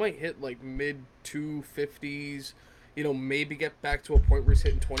anything, he might hit like mid-250s, maybe get back to a point where he's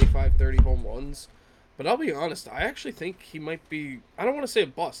hitting 25, 30 home runs. But I'll be honest, I actually think he might be, I don't want to say a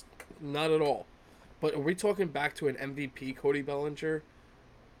bust, not at all. But are we talking back to an MVP Cody Bellinger?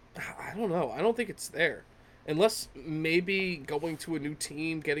 I don't know. I don't think it's there. Unless maybe going to a new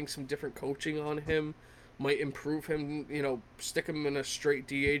team, getting some different coaching on him might improve him, stick him in a straight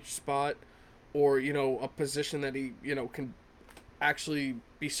DH spot or, a position that he, can actually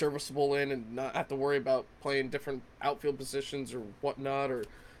be serviceable in and not have to worry about playing different outfield positions or whatnot or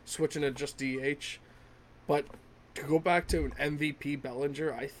switching to just DH. But to go back to an MVP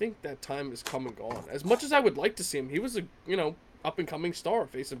Bellinger, I think that time is come and gone. As much as I would like to see him, he was a, up-and-coming star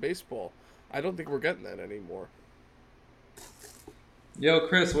face of baseball. I don't think we're getting that anymore. Yo,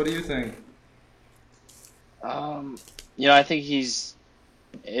 Chris, what do you think? I think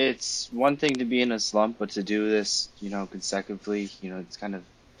it's one thing to be in a slump, but to do this, consecutively, it's kind of,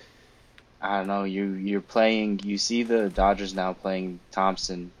 I don't know, you see the Dodgers now playing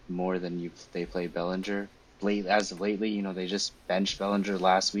Thompson more than they play Bellinger. As of lately, they just benched Bellinger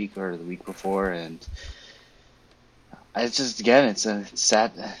last week or the week before, and it's just, again, it's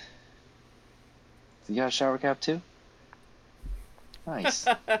sad. You got a shower cap too? Nice.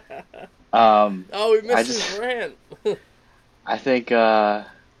 We missed his rant. I think, I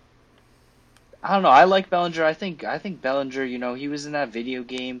don't know, I like Bellinger. I think Bellinger, he was in that video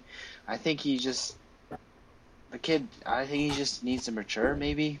game. I think the kid, I think he just needs to mature,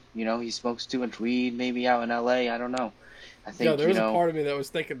 maybe. He smokes too much weed, maybe out in LA. I don't know. I think, there was a part of me that was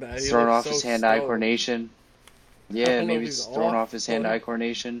thinking that. He's throwing off his hand-eye coordination. Yeah, maybe he's throwing off his hand-eye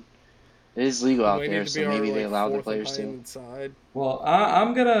coordination. It is legal out there, so maybe they allow the players to. Inside. Well,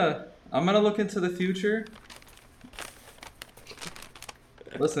 I'm gonna look into the future.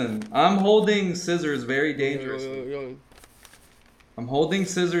 Listen, I'm holding scissors very dangerously. I'm holding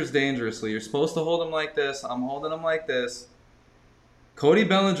scissors dangerously. You're supposed to hold them like this. I'm holding them like this. Cody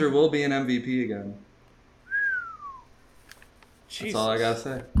Bellinger will be an MVP again. Jesus. That's all I gotta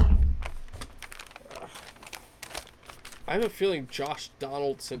say. I have a feeling Josh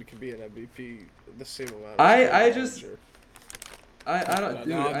Donaldson could be an MVP the same amount. I don't.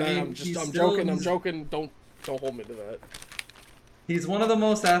 Dude, I'm joking. I'm joking. Don't hold me to that. He's one of the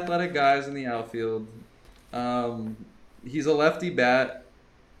most athletic guys in the outfield. He's a lefty bat.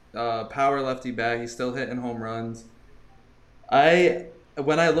 power lefty bat. He's still hitting home runs. I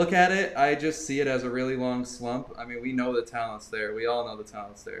when I look at it, I just see it as a really long slump. I mean, we know the talent's there. We all know the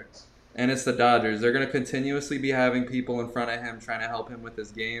talent's there. And it's the Dodgers. They're going to continuously be having people in front of him trying to help him with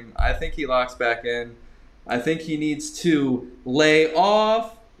his game. I think he locks back in. I think he needs to lay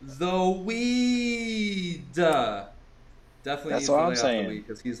off the weed. Definitely That's needs what to I'm lay off the saying. weed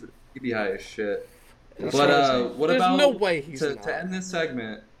because he'd be high as shit. That's But what I'm saying. what There's about no way he's not. to end this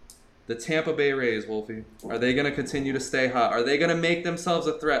segment? The Tampa Bay Rays, Wolfie. Are they going to continue to stay hot? Are they going to make themselves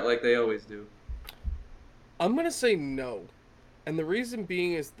a threat like they always do? I'm gonna say no, and the reason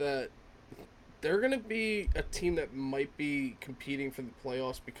being is that they're gonna be a team that might be competing for the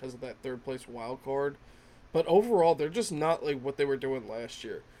playoffs because of that third place wild card. But overall, they're just not like what they were doing last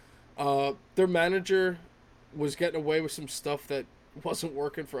year. Their manager was getting away with some stuff that wasn't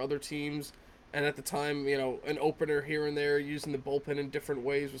working for other teams, and at the time, an opener here and there, using the bullpen in different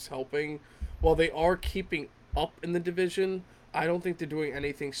ways was helping. While they are keeping up in the division, I don't think they're doing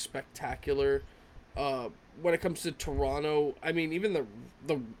anything spectacular. When it comes to Toronto, I mean, even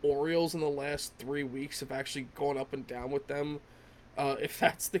the Orioles in the last 3 weeks have actually gone up and down with them. If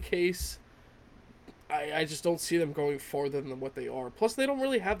that's the case, I just don't see them going farther than what they are. Plus, they don't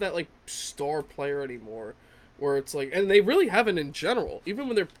really have that like star player anymore, where it's like, and they really haven't in general. Even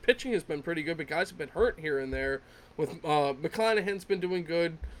when their pitching has been pretty good, but guys have been hurt here and there. With McClanahan's been doing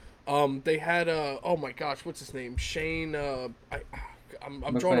good. They had oh my gosh, what's his name? Shane.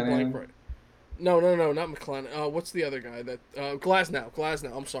 I'm drawing a blank right. No, not McClanahan. What's the other guy that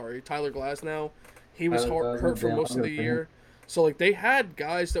Glasnow? I'm sorry, Tyler Glasnow. He was hurt for most of the year. So like they had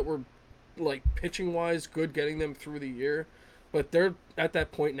guys that were like pitching wise good, getting them through the year, but they're at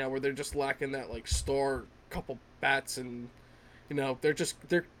that point now where they're just lacking that like star couple bats, and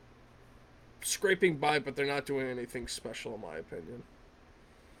they're scraping by, but they're not doing anything special in my opinion.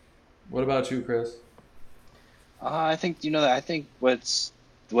 What about you, Chris? I think I think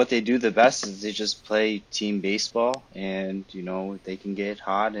what they do the best is they just play team baseball, and they can get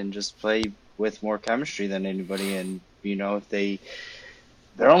hot and just play with more chemistry than anybody. And if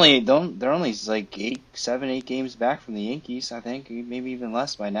they're only like 8 games back from the Yankees, I think, maybe even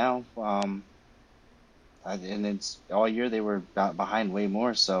less by now. And it's all year they were behind way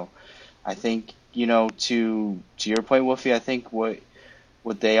more. So I think to your point, Wolfie, I think what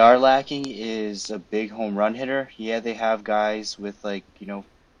they are lacking is a big home run hitter. Yeah, they have guys with like a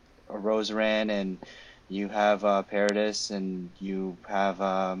Rosaran, and you have Paradis, and you have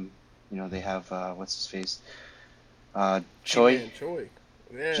they have what's his face, Choi, Choi,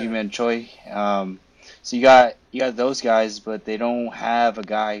 yeah. G-Man Choi. So you got those guys, but they don't have a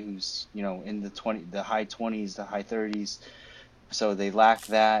guy who's in the high 20s, the high 30s. So they lack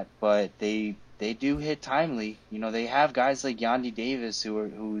that, but they do hit timely. They have guys like Yandy Davis or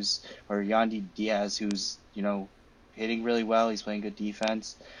Yandy Diaz who's hitting really well. He's playing good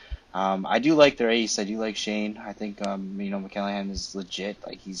defense. I do like their ace. I do like Shane. I think McClanahan is legit.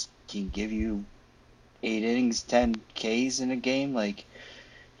 Like he can give you 8 innings, 10 Ks in a game. Like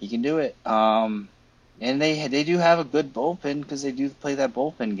he can do it. And they do have a good bullpen because they do play that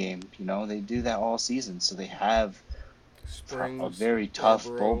bullpen game. They do that all season, so they have Springs, a very tough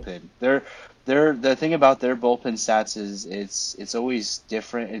Barbaro. bullpen. The thing about their bullpen stats is it's always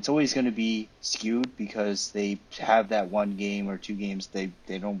different. It's always going to be skewed because they have that 1 game or 2 games they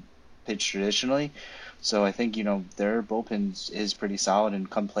don't pitch traditionally. So I think their bullpen is pretty solid, and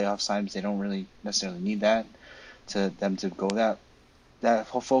come playoff times they don't really necessarily need that to them to go that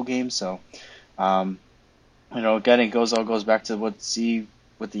whole full game. So again, it all goes back to what the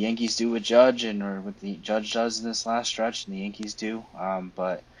Yankees do with Judge, or what the Judge does in this last stretch, and the Yankees do.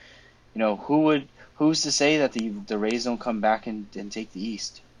 But who's to say that the Rays don't come back and take the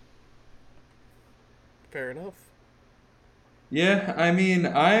East? Fair enough. Yeah, I mean,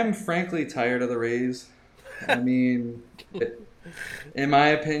 I'm frankly tired of the Rays. I mean, in my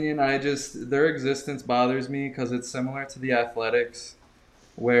opinion, their existence bothers me because it's similar to the Athletics,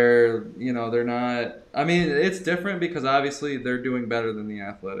 where they're not. I mean, it's different because obviously they're doing better than the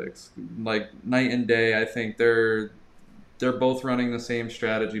Athletics, like night and day. I think they're both running the same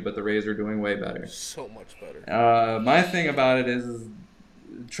strategy, but the Rays are doing way better. So much better. My thing about it is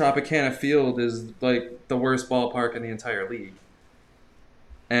Tropicana Field is like the worst ballpark in the entire league,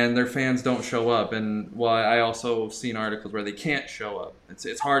 and their fans don't show up. And I also seen articles where they can't show up.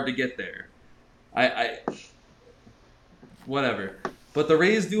 It's hard to get there. I whatever. But the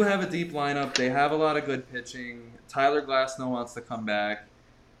Rays do have a deep lineup. They have a lot of good pitching. Tyler Glasnow wants to come back.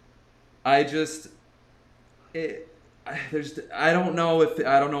 I don't know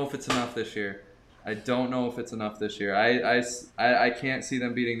if it's enough this year. I don't know if it's enough this year. I can't see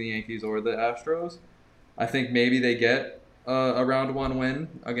them beating the Yankees or the Astros. I think maybe they get a round one win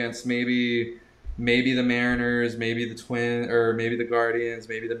against maybe the Mariners, maybe the Twin, or maybe the Guardians,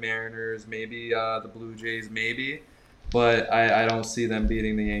 maybe the Mariners, maybe the Blue Jays, maybe. But I don't see them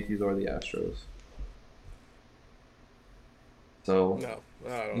beating the Yankees or the Astros. So No,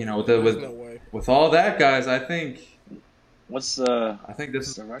 with no way. with all that, guys, What's the I think this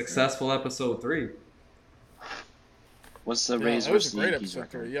is a record? successful episode 3. What's the Yeah, Rays that was versus a great Yankees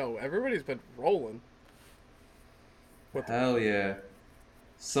episode record? 3. Yo, everybody's been rolling. Hell yeah.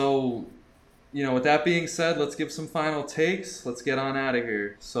 So, with that being said, let's give some final takes. Let's get on out of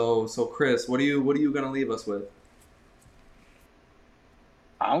here. So Chris, what are you gonna leave us with?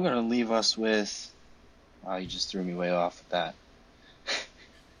 I'm gonna leave us with. Oh, you just threw me way off with that.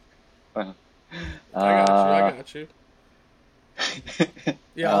 I got you.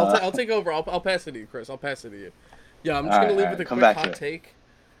 Yeah, I'll take over. I'll pass it to you, Chris. I'll pass it to you. Yeah, I'm just gonna leave with a quick hot take.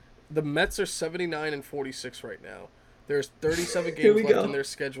 The Mets are 79-46 right now. There's 37 games left in their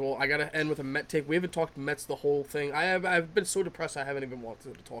schedule. I gotta end with a Met take. We haven't talked Mets the whole thing. I've been so depressed I haven't even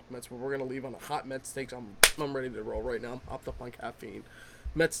wanted to talk Mets, but we're gonna leave on a hot Mets take. I'm ready to roll right now. I'm hopped up on caffeine.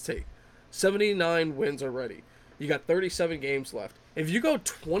 Mets take. 79 wins already. You got 37 games left. If you go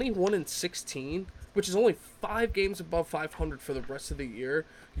 21-16, which is only 5 games above 500 for the rest of the year,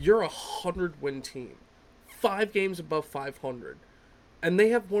 you're a 100-win team. 5 games above 500. And they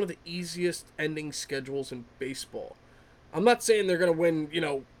have one of the easiest ending schedules in baseball. I'm not saying they're going to win,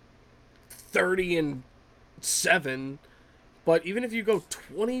 30-7, but even if you go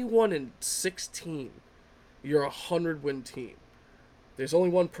 21-16, you're a 100-win team. There's only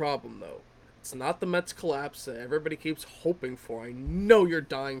one problem, though. It's not the Mets collapse that everybody keeps hoping for. I know you're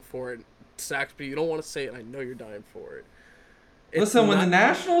dying for it, Saxby. You don't want to say it. I know you're dying for it. Listen, when the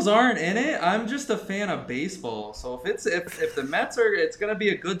Nationals aren't in it, I'm just a fan of baseball. So if the Mets are, it's gonna be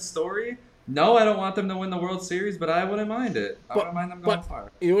a good story. No, I don't want them to win the World Series, but I wouldn't mind it. I wouldn't mind them going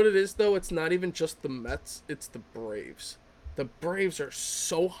far. You know what it is, though? It's not even just the Mets. It's the Braves. The Braves are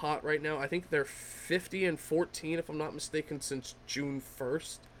so hot right now. I think they're 50-14, if I'm not mistaken, since June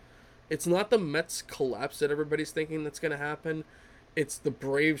 1st. It's not the Mets collapse that everybody's thinking that's going to happen. It's the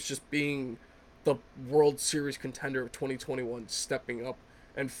Braves just being the World Series contender of 2021, stepping up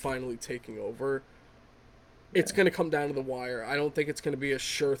and finally taking over. It's going to come down to the wire. I don't think it's going to be a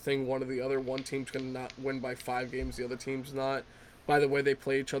sure thing one or the other. One team's going to not win by 5 games, the other team's not. By the way, they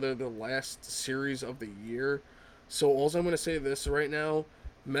play each other the last series of the year. So all I'm going to say this right now,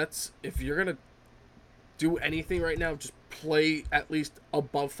 Mets, if you're going to do anything right now, just play at least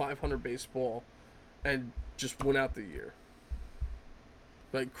above 500 baseball and just win out the year.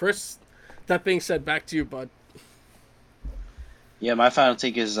 But Chris, that being said, back to you, bud. Yeah, my final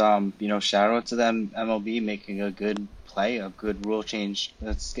take is, shout out to them, MLB, making a good play, a good rule change.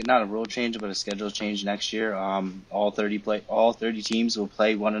 That's not a rule change, but a schedule change next year. All 30 teams will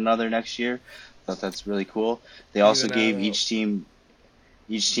play one another next year. Thought that's really cool. They also gave each team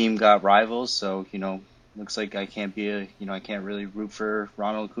got rivals, so looks like I can't really root for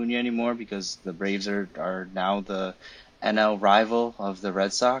Ronald Acuna anymore because the Braves are now the NL rival of the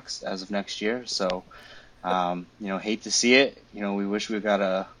Red Sox as of next year. So, hate to see it. We wish we got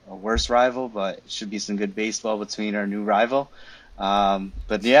a worse rival, but it should be some good baseball between our new rival.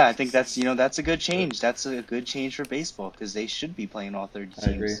 But yeah, I think that's a good change. That's a good change for baseball because they should be playing all 30 teams.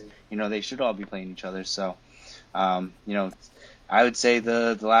 I agree. They should all be playing each other. So, I would say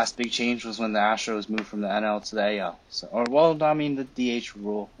the last big change was when the Astros moved from the NL to the AL. So, the DH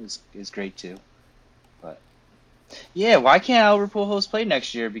rule is great too. But yeah, why can't Albert Pujols play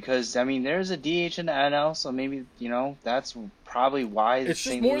next year? Because there's a DH in the NL, so maybe that's probably why the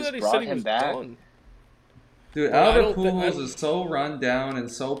St. Louis brought him back. Done. Dude, Albert Pujols is so run down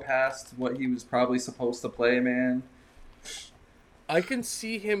and so past what he was probably supposed to play, man. I can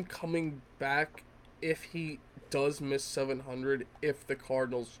see him coming back if he does miss 700 if the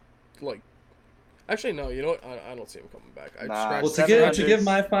Cardinals actually no, you know what, I don't see him coming back. To give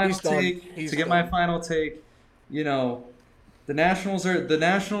my final take, the Nationals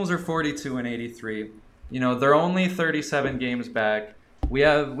are 42-83. They're only 37 games back. We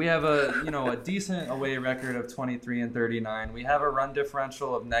have a decent away record of 23-39. We have a run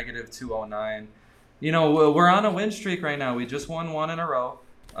differential of -209. We're on a win streak right now. We just won 1 in a row.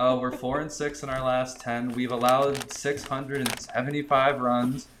 We're 4-6 in our last 10. We've allowed 675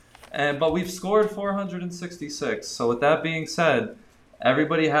 runs, but we've scored 466. So with that being said,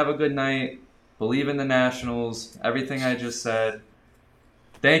 everybody have a good night. Believe in the Nationals. Everything I just said.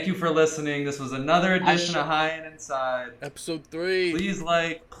 Thank you for listening. This was another edition of High and Inside. Episode 3. Please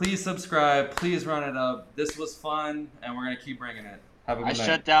like, please subscribe, please run it up. This was fun, and we're going to keep bringing it. Have a good night. I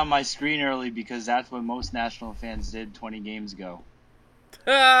shut down my screen early because that's what most National fans did 20 games ago.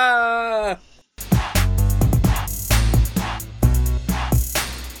 Ah!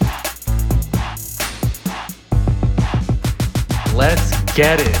 Let's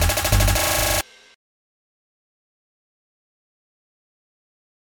get it.